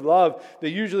speak of love, they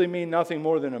usually mean nothing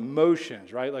more than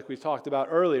emotions, right? Like we talked about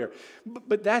earlier.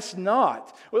 But that's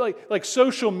not. Like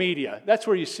social media, that's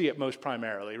where you see it most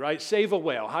primarily, right? Save a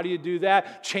whale. How do you do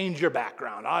that? Change your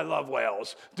background. I love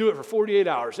whales. Do it for 48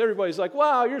 hours. Everybody's like,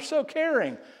 wow, you're so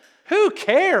caring. Who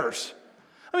cares?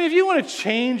 I mean, if you want to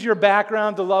change your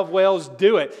background to love whales,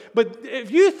 do it. But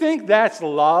if you think that's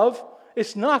love,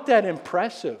 it's not that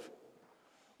impressive.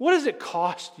 What does it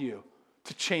cost you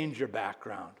to change your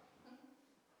background?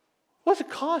 What does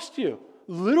it cost you?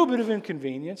 A little bit of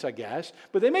inconvenience, I guess,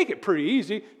 but they make it pretty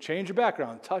easy. Change your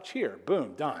background, touch here,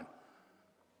 boom, done.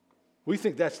 We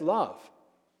think that's love.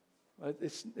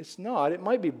 It's not. It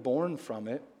might be born from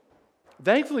it.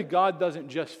 Thankfully, God doesn't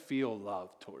just feel love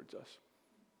towards us.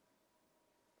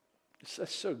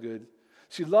 That's so good.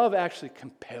 See, love actually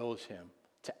compels him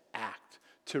to act,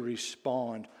 to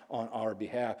respond on our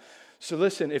behalf. So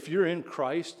listen, if you're in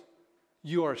Christ,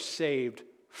 you are saved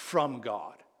from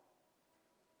God.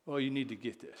 Well, you need to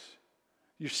get this.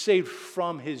 You're saved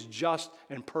from his just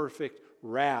and perfect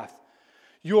wrath.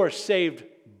 You are saved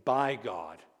by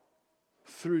God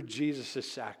through Jesus'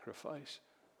 sacrifice.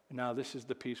 Now, this is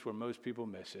the piece where most people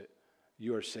miss it.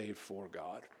 You are saved for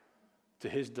God, to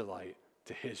his delight,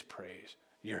 to his praise.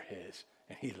 You're his,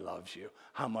 and he loves you.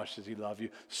 How much does he love you?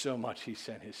 So much he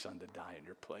sent his son to die in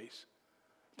your place.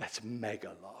 That's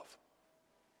mega love.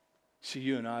 See,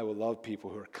 you and I will love people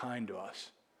who are kind to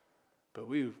us, but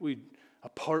we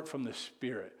apart from the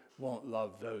Spirit, won't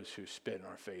love those who spit in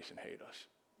our face and hate us.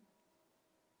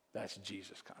 That's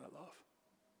Jesus kind of love.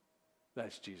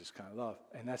 That's Jesus kind of love,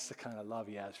 and that's the kind of love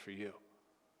he has for you.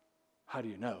 How do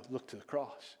you know? Look to the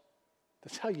cross.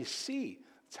 That's how you see.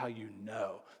 That's how you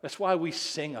know. That's why we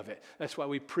sing of it. That's why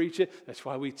we preach it. That's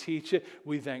why we teach it.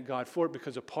 We thank God for it,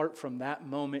 because apart from that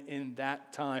moment in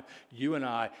that time, you and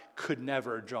I could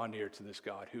never draw near to this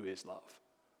God who is love.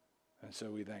 And so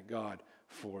we thank God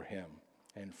for him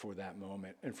and for that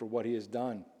moment and for what he has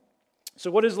done. So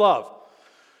what is love?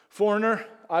 Foreigner,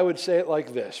 I would say it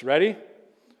like this. Ready?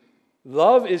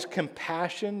 Love is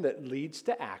compassion that leads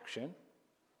to action.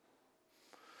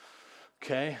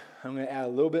 Okay, I'm going to add a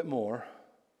little bit more.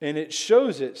 And it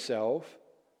shows itself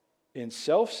in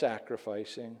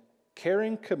self-sacrificing,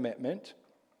 caring commitment.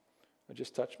 I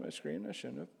just touched my screen, I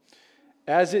shouldn't have.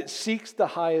 As it seeks the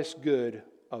highest good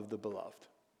of the beloved.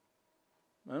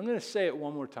 I'm going to say it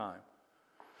one more time.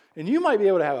 And you might be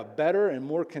able to have a better and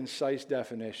more concise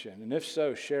definition. And if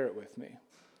so, share it with me.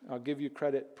 I'll give you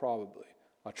credit probably.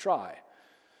 I'll try.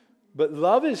 But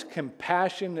love is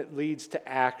compassion that leads to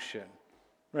action.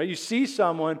 Right? You see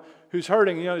someone who's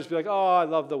hurting, just be like, oh, I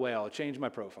love the whale. Change my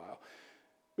profile.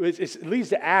 It leads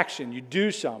to action. You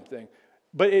do something.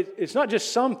 But it's not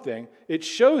just something. It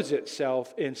shows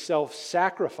itself in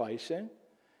self-sacrificing,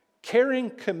 caring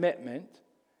commitment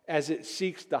as it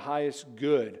seeks the highest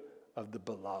good of the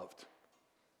beloved.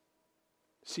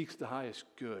 Seeks the highest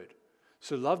good.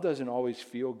 So love doesn't always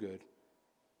feel good.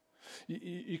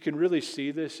 You can really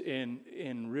see this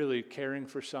in really caring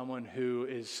for someone who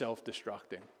is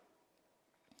self-destructing.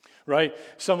 right?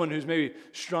 Someone who's maybe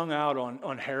strung out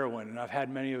on heroin, and I've had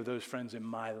many of those friends in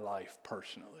my life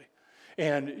personally.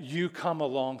 And you come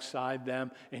alongside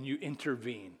them and you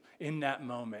intervene in that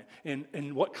moment.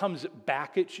 And what comes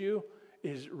back at you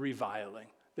is reviling.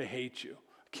 They hate you.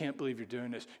 I can't believe you're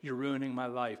doing this. You're ruining my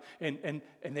life. And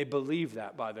they believe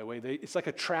that, by the way. It's like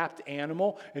a trapped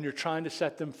animal, and you're trying to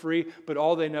set them free, but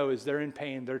all they know is they're in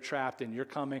pain, they're trapped, and you're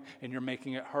coming and you're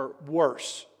making it hurt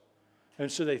worse.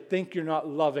 And so they think you're not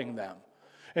loving them.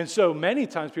 And so many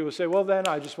times people say, well, then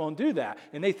I just won't do that.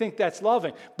 And they think that's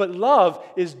loving. But love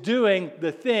is doing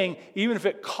the thing, even if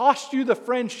it costs you the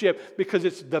friendship, because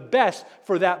it's the best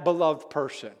for that beloved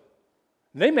person.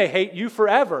 They may hate you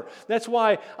forever. That's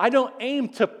why I don't aim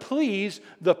to please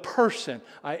the person.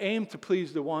 I aim to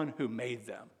please the one who made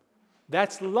them.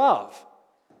 That's love.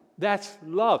 That's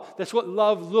love. That's what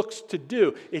love looks to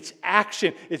do. It's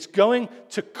action. It's going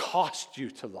to cost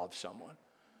you to love someone.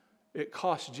 It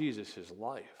cost Jesus his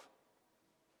life.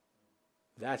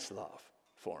 That's love,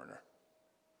 foreigner.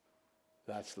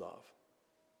 That's love.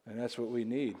 And that's what we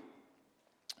need.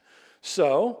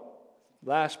 So,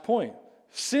 last point.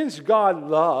 Since God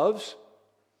loves,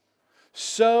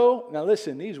 so, now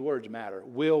listen, these words matter.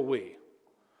 Will we?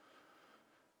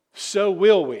 So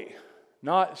will we.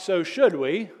 Not so should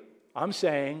we. I'm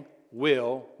saying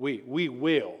will we. We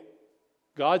will.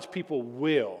 God's people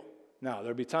will. Now,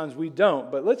 there'll be times we don't,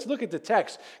 but let's look at the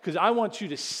text because I want you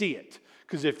to see it.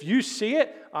 Because if you see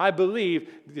it, I believe,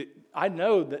 I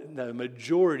know that the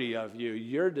majority of you,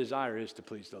 your desire is to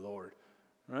please the Lord,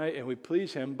 right? And we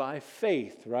please him by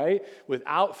faith, right?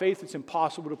 Without faith, it's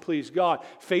impossible to please God.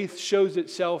 Faith shows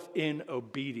itself in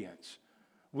obedience.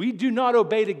 We do not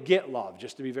obey to get love,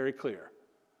 just to be very clear,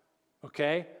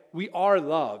 okay? We are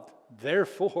loved.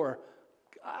 Therefore,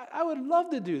 I would love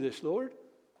to do this, Lord.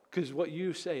 Because what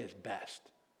you say is best.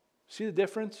 See the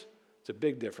difference? It's a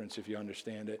big difference if you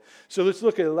understand it. So let's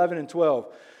look at 11 and 12.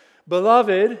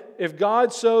 Beloved, if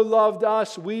God so loved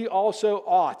us, we also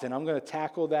ought, and I'm going to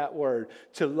tackle that word,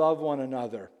 to love one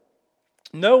another.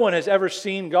 No one has ever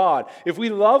seen God. If we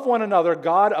love one another,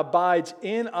 God abides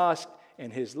in us,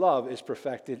 and his love is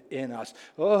perfected in us.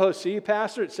 Oh, see,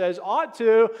 Pastor, it says ought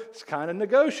to. It's kind of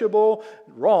negotiable.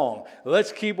 Wrong.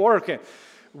 Let's keep working.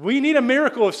 We need a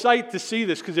miracle of sight to see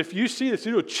this, because if you see this,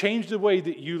 it will change the way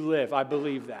that you live. I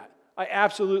believe that. I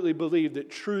absolutely believe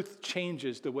that truth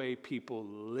changes the way people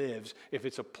live if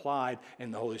it's applied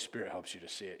and the Holy Spirit helps you to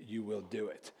see it. You will do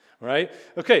it, right?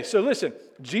 Okay, so listen.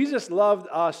 Jesus loved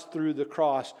us through the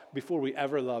cross before we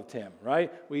ever loved him,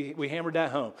 right? We hammered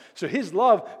that home. So his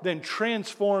love then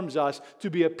transforms us to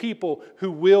be a people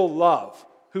who will love.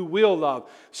 Who will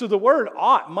love. So the word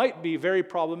ought might be very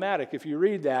problematic if you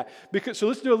read that. So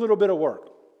let's do a little bit of work.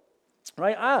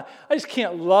 Right? I just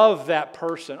can't love that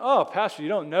person. Oh, Pastor, you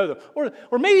don't know them.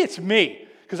 Or maybe it's me,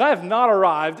 because I have not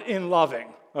arrived in loving.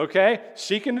 Okay?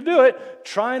 Seeking to do it,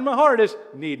 trying my hardest,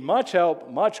 need much help,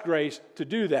 much grace to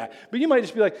do that. But you might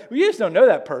just be like, well, you just don't know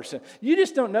that person. You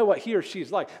just don't know what he or she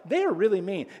is like. They are really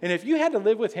mean. And if you had to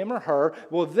live with him or her,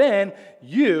 well, then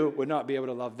you would not be able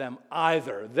to love them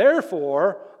either.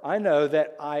 Therefore, I know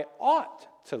that I ought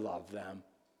to love them,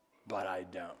 but I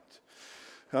don't.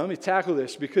 Now, let me tackle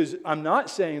this, because I'm not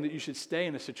saying that you should stay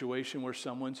in a situation where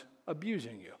someone's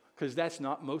abusing you, because that's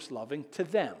not most loving to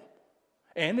them.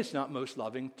 And it's not most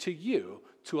loving to you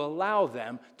to allow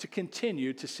them to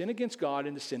continue to sin against God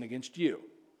and to sin against you.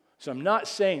 So I'm not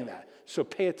saying that. So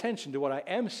pay attention to what I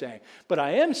am saying. But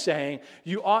I am saying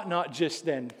you ought not just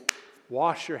then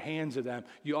wash your hands of them.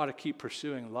 You ought to keep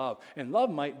pursuing love. And love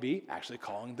might be actually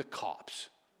calling the cops.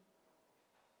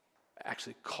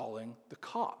 Actually calling the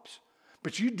cops.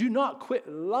 But you do not quit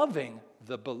loving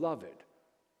the beloved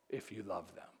if you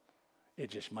love them. It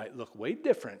just might look way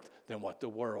different than what the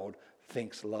world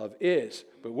thinks love is.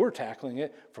 But we're tackling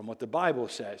it from what the Bible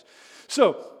says.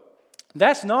 So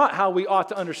that's not how we ought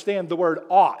to understand the word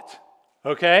ought.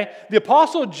 Okay? The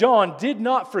Apostle John did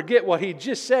not forget what he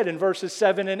just said in verses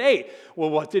 7 and 8.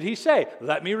 Well, what did he say?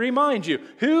 Let me remind you.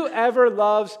 Whoever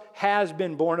loves has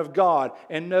been born of God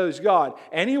and knows God.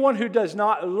 Anyone who does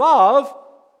not love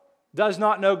does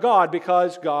not know God,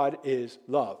 because God is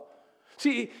love.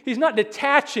 See, he's not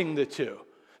detaching the two.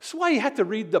 That's why you have to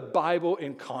read the Bible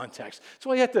in context. That's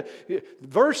why you have to,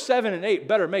 verse 7 and 8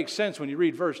 better make sense when you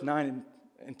read verse 9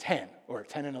 and 10, or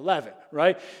 10 and 11,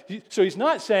 right? So he's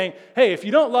not saying, hey, if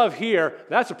you don't love here,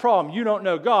 that's a problem. You don't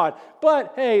know God.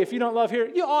 But, hey, if you don't love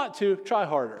here, you ought to try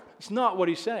harder. It's not what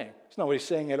he's saying. It's not what he's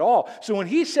saying at all. So when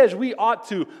he says we ought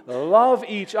to love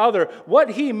each other, what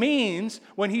he means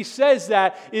when he says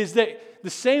that is that the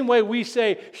same way we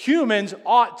say humans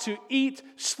ought to eat,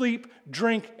 sleep,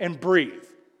 drink, and breathe.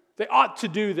 They ought to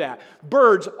do that.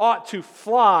 Birds ought to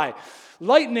fly.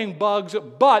 Lightning bugs'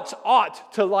 butts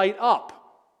ought to light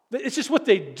up. It's just what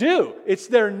they do. It's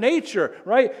their nature,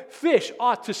 right? Fish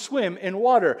ought to swim in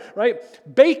water, right?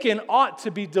 Bacon ought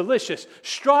to be delicious.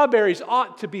 Strawberries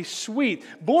ought to be sweet.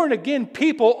 Born again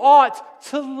people ought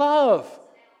to love.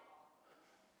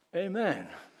 Amen.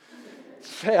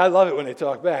 Hey, I love it when they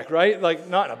talk back, right? Like,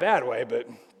 not in a bad way, but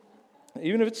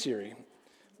even if it's Siri.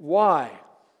 Why?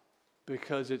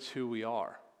 Because it's who we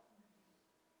are.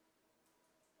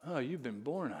 Oh, you've been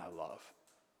born out of love.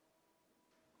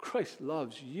 Christ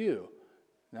loves you.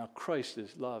 Now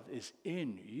Christ's love is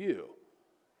in you.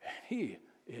 And he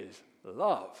is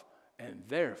love. And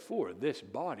therefore, this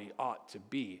body ought to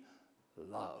be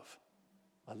love.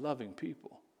 A loving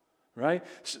people. Right?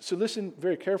 So listen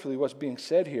very carefully what's being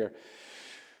said here.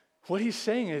 What he's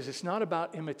saying is it's not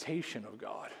about imitation of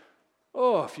God.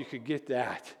 Oh, if you could get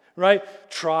that. Right?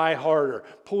 Try harder.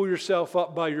 Pull yourself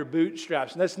up by your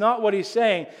bootstraps. And that's not what he's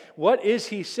saying. What is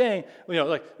he saying?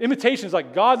 Like imitation is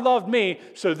like God loved me,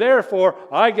 so therefore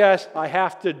I guess I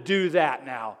have to do that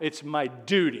now. It's my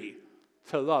duty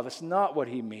to love. It's not what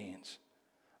he means.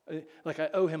 Like I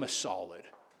owe him a solid.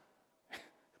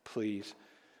 Please.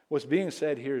 What's being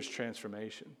said here is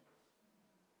transformation.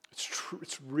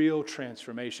 It's real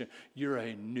transformation. You're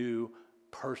a new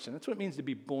person. That's what it means to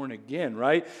be born again,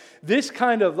 right? This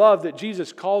kind of love that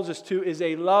Jesus calls us to is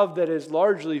a love that is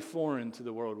largely foreign to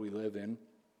the world we live in,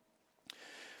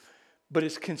 but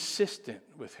it's consistent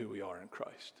with who we are in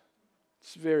Christ.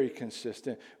 It's very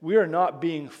consistent. We are not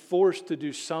being forced to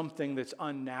do something that's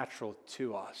unnatural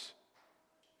to us.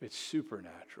 It's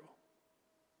supernatural.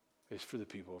 It's for the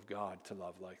people of God to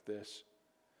love like this.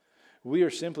 We are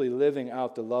simply living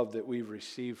out the love that we've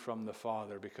received from the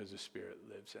Father because the Spirit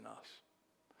lives in us.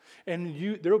 And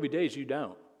there will be days you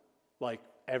don't, like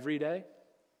every day,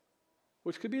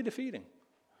 which could be defeating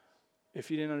if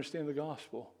you didn't understand the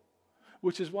gospel.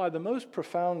 Which is why the most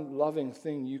profound loving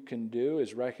thing you can do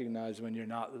is recognize when you're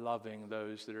not loving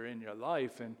those that are in your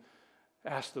life and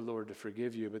ask the Lord to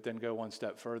forgive you, but then go one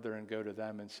step further and go to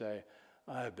them and say,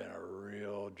 I've been a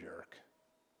real jerk,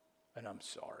 and I'm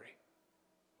sorry.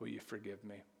 Will you forgive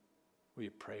me? Will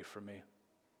you pray for me?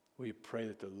 Will you pray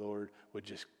that the Lord would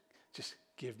just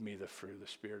give me the fruit of the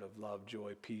Spirit of love,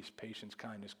 joy, peace, patience,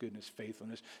 kindness, goodness,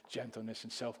 faithfulness, gentleness,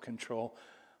 and self-control.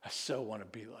 I so want to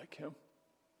be like him.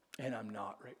 And I'm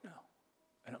not right now.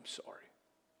 And I'm sorry.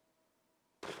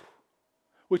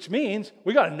 Which means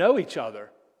we got to know each other.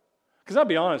 Because I'll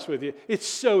be honest with you, it's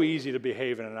so easy to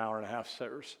behave in an hour and a half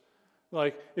service.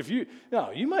 Like,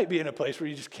 you might be in a place where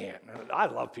you just can't. I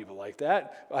love people like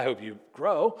that. I hope you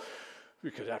grow.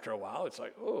 Because after a while, it's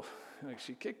like, oh, like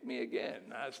she kicked me again.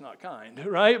 That's not kind,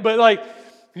 right? But like,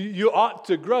 you ought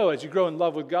to grow. As you grow in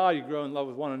love with God, you grow in love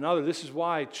with one another. This is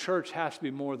why church has to be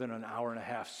more than an hour and a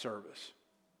half service.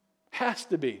 Has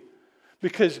to be.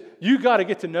 Because you got to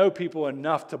get to know people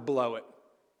enough to blow it.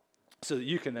 So that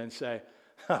you can then say,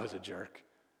 I was a jerk.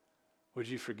 Would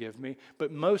you forgive me?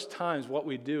 But most times what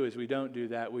we do is we don't do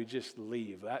that. We just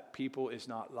leave. That people is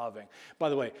not loving. By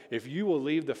the way, if you will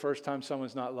leave the first time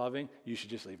someone's not loving, you should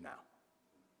just leave now.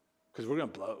 Because we're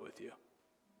going to blow it with you.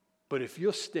 But if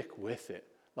you'll stick with it,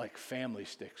 like family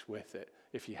sticks with it,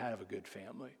 if you have a good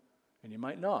family, and you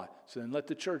might not, so then let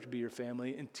the church be your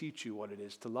family and teach you what it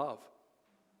is to love.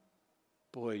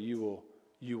 Boy, you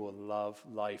will love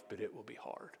life, but it will be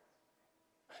hard.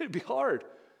 It'll be hard.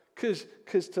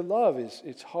 Because to love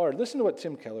it's hard. Listen to what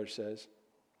Tim Keller says.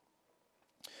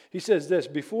 He says this,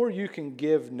 before you can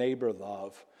give neighbor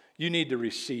love, you need to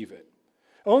receive it.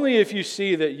 Only if you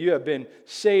see that you have been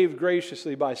saved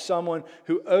graciously by someone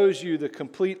who owes you the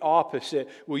complete opposite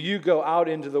will you go out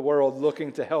into the world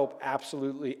looking to help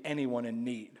absolutely anyone in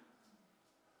need.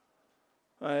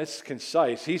 It's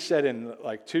concise. He said in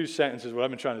like 2 sentences what I've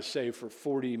been trying to say for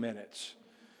 40 minutes.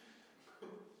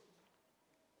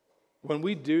 When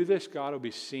we do this, God will be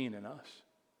seen in us.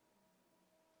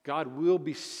 God will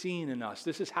be seen in us.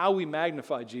 This is how we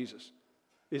magnify Jesus,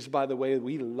 is by the way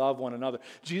we love one another.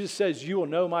 Jesus says, you will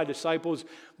know my disciples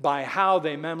by how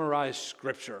they memorize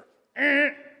Scripture.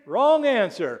 Wrong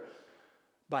answer.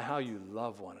 By how you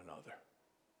love one another.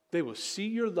 They will see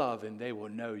your love and they will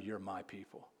know you're my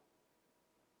people.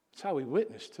 It's how we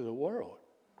witness to the world.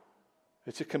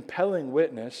 It's a compelling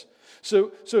witness. So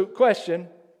question,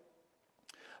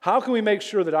 how can we make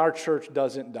sure that our church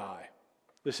doesn't die?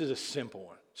 This is a simple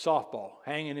one. Softball,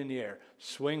 hanging in the air.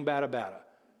 Swing, bada, bada.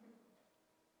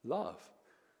 Love.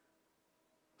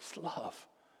 It's love.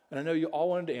 And I know you all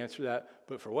wanted to answer that,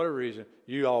 but for whatever reason,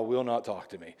 you all will not talk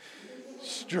to me.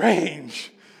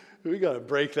 Strange. We got to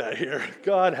break that here.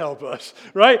 God help us,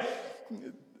 right?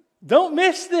 Don't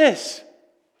miss this.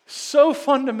 So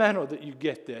fundamental that you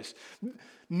get this.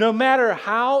 No matter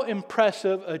how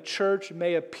impressive a church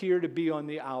may appear to be on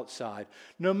the outside,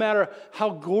 no matter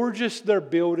how gorgeous their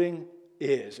building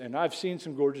is, and I've seen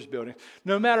some gorgeous buildings,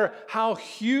 no matter how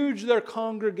huge their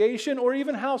congregation or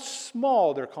even how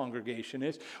small their congregation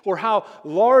is, or how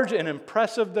large and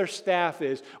impressive their staff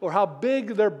is, or how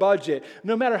big their budget,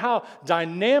 no matter how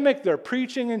dynamic their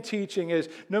preaching and teaching is,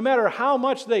 no matter how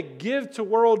much they give to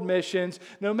world missions,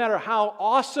 no matter how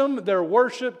awesome their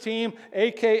worship team,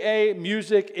 aka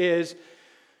music, is,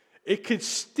 it could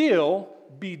still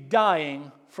be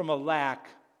dying from a lack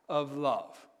of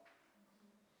love.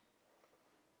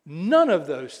 None of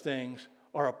those things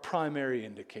are a primary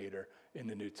indicator in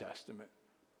the New Testament.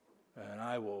 And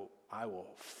I will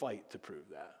fight to prove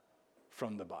that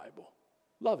from the Bible.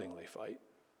 Lovingly fight.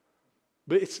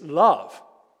 But it's love.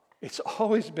 It's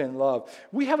always been love.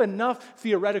 We have enough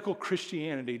theoretical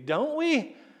Christianity, don't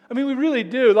we? I mean, we really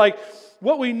do. Like,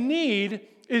 what we need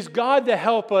is God to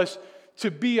help us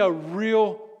to be a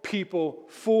real people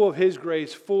full of His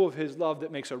grace, full of His love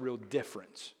that makes a real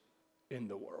difference in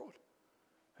the world.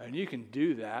 And you can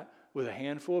do that with a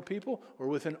handful of people or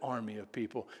with an army of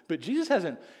people. But Jesus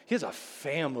he has a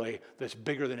family that's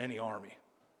bigger than any army.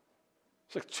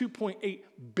 It's like 2.8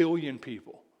 billion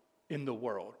people in the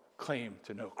world claim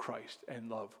to know Christ and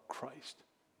love Christ.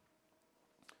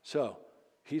 So,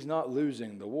 He's not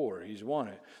losing the war. He's won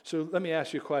it. So let me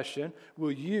ask you a question.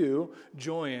 Will you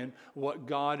join what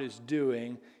God is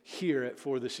doing here at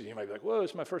For the City? You might be like, whoa,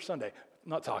 it's my first Sunday. I'm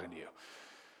not talking to you.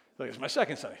 Like, it's my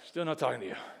second Sunday. Still not talking to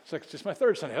you. It's like, it's just my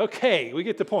third Sunday. Okay, we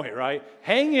get the point, right?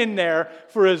 Hang in there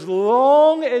for as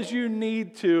long as you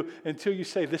need to until you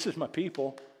say, this is my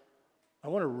people. I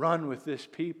want to run with this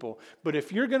people. But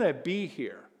if you're going to be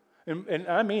here, and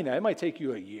I mean that, it might take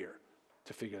you a year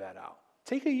to figure that out.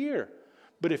 Take a year.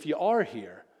 But if you are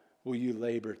here, will you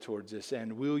labor towards this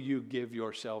end? Will you give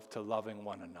yourself to loving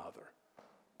one another?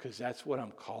 Because that's what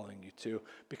I'm calling you to,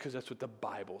 because that's what the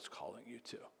Bible's calling you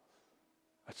to.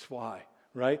 That's why,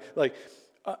 right? Like,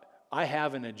 I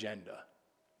have an agenda.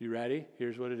 You ready?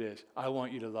 Here's what it is. I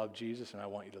want you to love Jesus, and I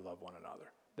want you to love one another.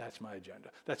 That's my agenda.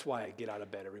 That's why I get out of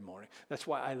bed every morning. That's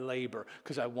why I labor,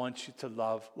 because I want you to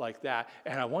love like that.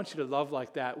 And I want you to love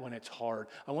like that when it's hard.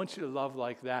 I want you to love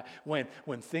like that when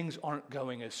things aren't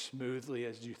going as smoothly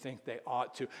as you think they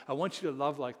ought to. I want you to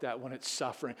love like that when it's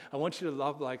suffering. I want you to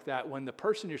love like that when the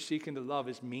person you're seeking to love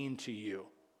is mean to you.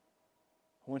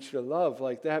 I want you to love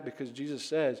like that because Jesus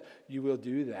says you will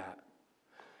do that.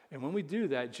 And when we do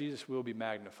that, Jesus will be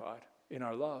magnified in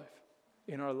our life,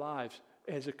 in our lives.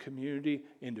 As a community,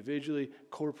 individually,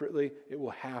 corporately, it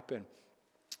will happen.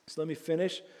 So let me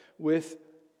finish with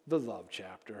the love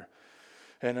chapter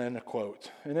and then a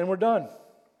quote. And then we're done.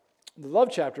 The love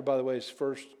chapter, by the way, is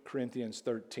 1 Corinthians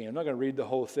 13. I'm not going to read the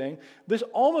whole thing. This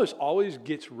almost always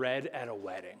gets read at a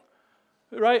wedding.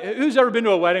 Right? Who's ever been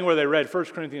to a wedding where they read 1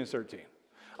 Corinthians 13?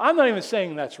 I'm not even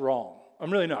saying that's wrong.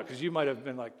 I'm really not, because you might have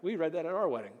been like, we read that at our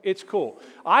wedding. It's cool.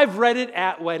 I've read it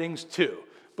at weddings too.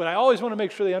 But I always want to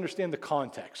make sure they understand the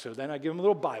context. So then I give them a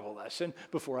little Bible lesson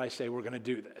before I say we're going to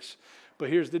do this. But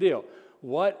here's the deal.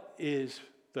 What is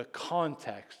the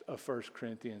context of 1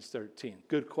 Corinthians 13?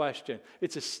 Good question.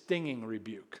 It's a stinging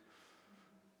rebuke.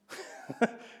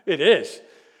 It is.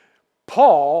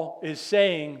 Paul is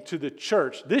saying to the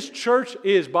church, this church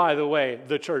is, by the way,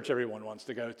 the church everyone wants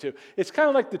to go to. It's kind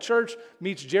of like the church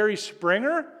meets Jerry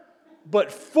Springer, but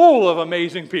full of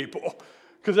amazing people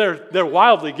because they're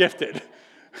wildly gifted.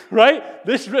 Right?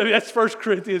 That's 1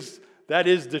 Corinthians. That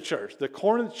is the church. The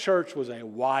Corinth church was a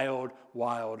wild,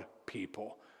 wild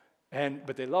people.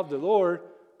 But they loved the Lord,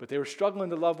 but they were struggling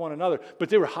to love one another. But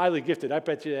they were highly gifted. I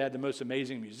bet you they had the most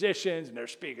amazing musicians, and they're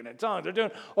speaking in tongues. They're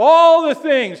doing all the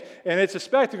things, and it's a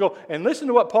spectacle. And listen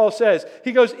to what Paul says.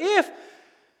 He goes, if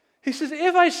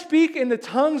I speak in the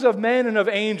tongues of men and of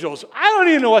angels, I don't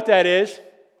even know what that is.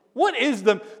 What is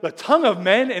the tongue of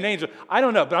men and angels? I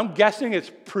don't know, but I'm guessing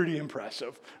it's pretty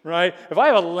impressive, right? If I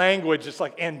have a language that's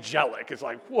like angelic, it's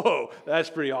like, whoa, that's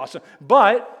pretty awesome.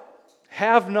 But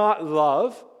have not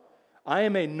love, I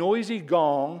am a noisy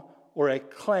gong or a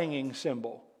clanging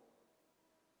cymbal.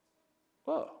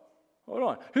 Whoa, hold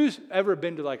on. Who's ever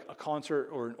been to like a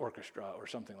concert or an orchestra or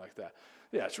something like that?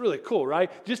 Yeah, it's really cool, right?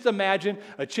 Just imagine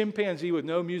a chimpanzee with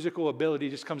no musical ability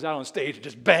just comes out on stage and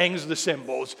just bangs the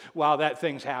cymbals while that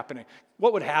thing's happening.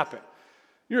 What would happen?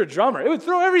 You're a drummer. It would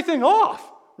throw everything off,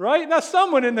 right? Now,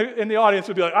 someone in the audience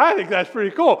would be like, I think that's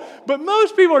pretty cool. But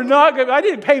most people are not going to, I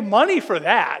didn't pay money for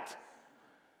that.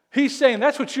 He's saying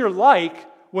that's what you're like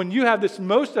when you have this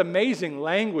most amazing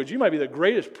language, you might be the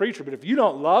greatest preacher, but if you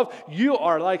don't love, you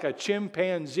are like a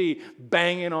chimpanzee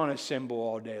banging on a cymbal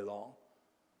all day long.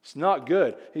 It's not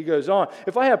good. He goes on,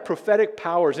 if I have prophetic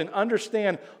powers and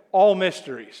understand all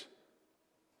mysteries,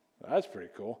 that's pretty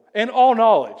cool, and all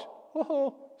knowledge,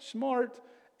 oh, smart,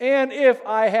 and if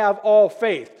I have all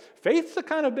faith. Faith's a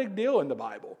kind of big deal in the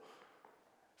Bible.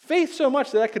 Faith so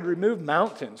much that I could remove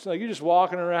mountains. Like you're just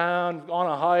walking around on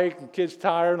a hike and kid's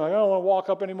tired and like, I don't want to walk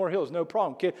up any more hills. No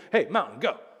problem, kid. Hey, mountain,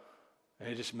 go. And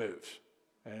it just moves.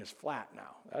 And it's flat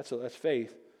now. That's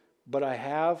faith. But I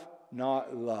have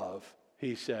not love.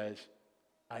 He says,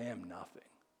 I am nothing.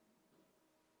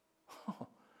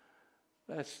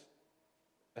 That's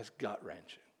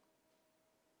gut-wrenching.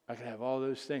 I can have all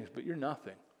those things, but you're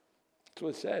nothing. That's what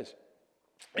it says.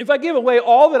 If I give away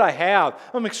all that I have,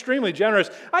 I'm extremely generous.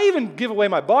 I even give away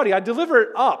my body. I deliver it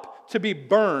up to be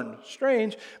burned.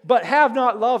 Strange. But have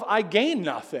not love, I gain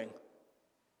nothing.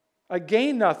 I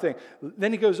gain nothing.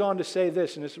 Then he goes on to say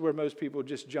this, and this is where most people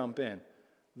just jump in.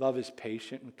 Love is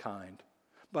patient and kind.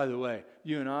 By the way,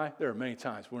 you and I, there are many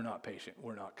times we're not patient,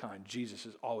 we're not kind. Jesus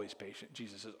is always patient.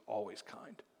 Jesus is always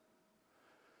kind.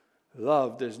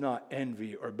 Love does not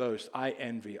envy or boast. I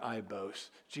envy, I boast.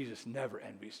 Jesus never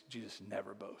envies. Jesus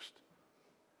never boasts.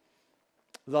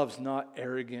 Love's not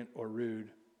arrogant or rude.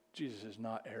 Jesus is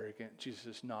not arrogant. Jesus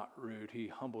is not rude. He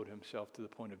humbled himself to the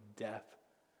point of death.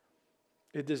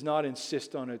 It does not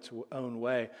insist on its own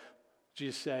way.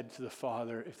 Jesus said to the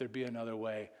Father, if there be another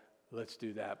way, let's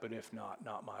do that. But if not,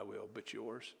 not my will, but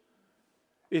yours.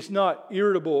 It's not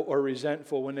irritable or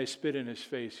resentful. When they spit in his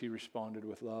face, he responded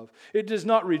with love. It does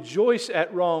not rejoice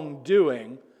at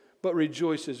wrongdoing, but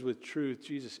rejoices with truth.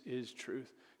 Jesus is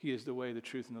truth. He is the way, the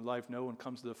truth, and the life. No one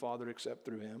comes to the Father except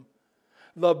through him.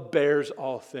 Love bears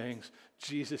all things.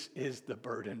 Jesus is the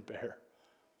burden bearer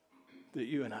that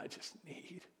you and I just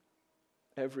need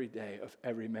every day of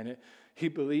every minute. He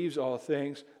believes all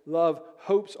things. Love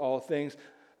hopes all things.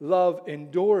 Love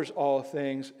endures all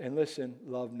things, and listen,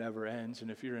 love never ends. And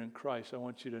if you're in Christ, I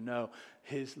want you to know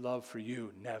his love for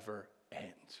you never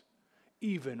ends,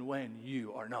 even when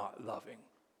you are not loving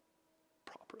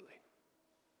properly.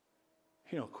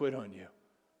 He don't quit on you.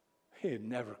 He'd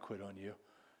never quit on you.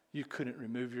 You couldn't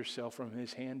remove yourself from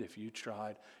his hand if you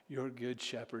tried. Your good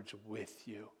shepherd's with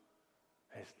you.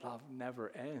 His love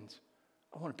never ends.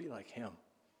 I want to be like him.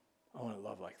 I want to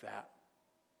love like that.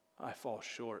 I fall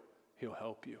short. He'll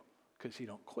help you because he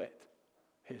don't quit.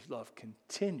 His love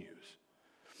continues.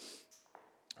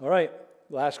 All right,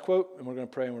 last quote, and we're going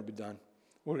to pray and we'll be done.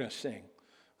 We're going to sing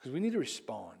because we need to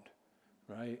respond,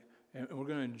 right? And we're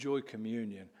going to enjoy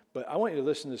communion. But I want you to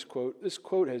listen to this quote. This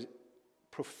quote has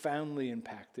profoundly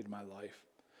impacted my life.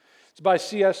 It's by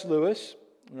C.S. Lewis,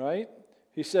 right?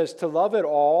 He says, to love at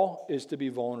all is to be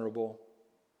vulnerable.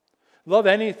 Love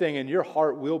anything and your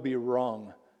heart will be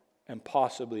wrung and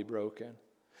possibly broken.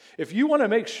 If you want to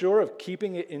make sure of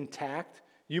keeping it intact,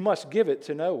 you must give it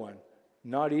to no one,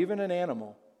 not even an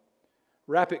animal.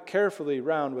 Wrap it carefully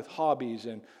round with hobbies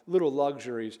and little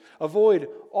luxuries. Avoid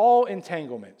all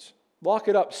entanglements. Lock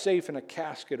it up safe in a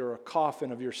casket or a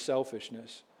coffin of your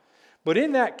selfishness. But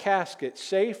in that casket,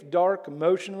 safe, dark,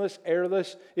 motionless,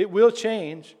 airless, it will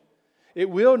change. It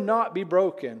will not be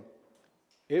broken.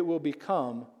 It will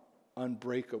become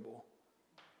unbreakable,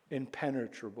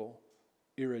 impenetrable,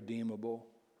 irredeemable.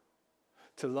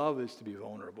 To love is to be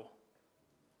vulnerable.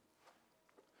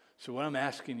 So what I'm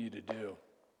asking you to do,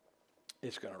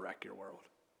 it's going to wreck your world.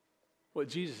 What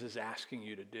Jesus is asking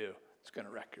you to do, it's going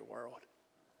to wreck your world.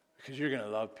 Because you're going to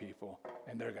love people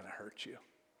and they're going to hurt you.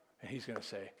 And he's going to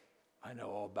say, I know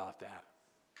all about that.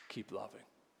 Keep loving.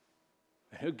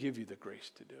 And he'll give you the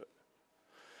grace to do it.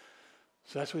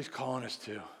 So that's what he's calling us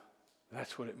to.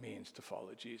 That's what it means to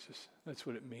follow Jesus. That's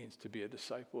what it means to be a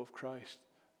disciple of Christ.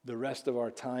 The rest of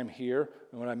our time here,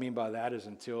 and what I mean by that is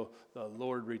until the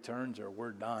Lord returns or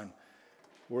we're done,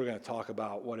 we're going to talk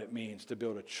about what it means to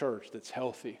build a church that's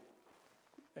healthy.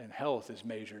 And health is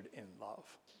measured in love.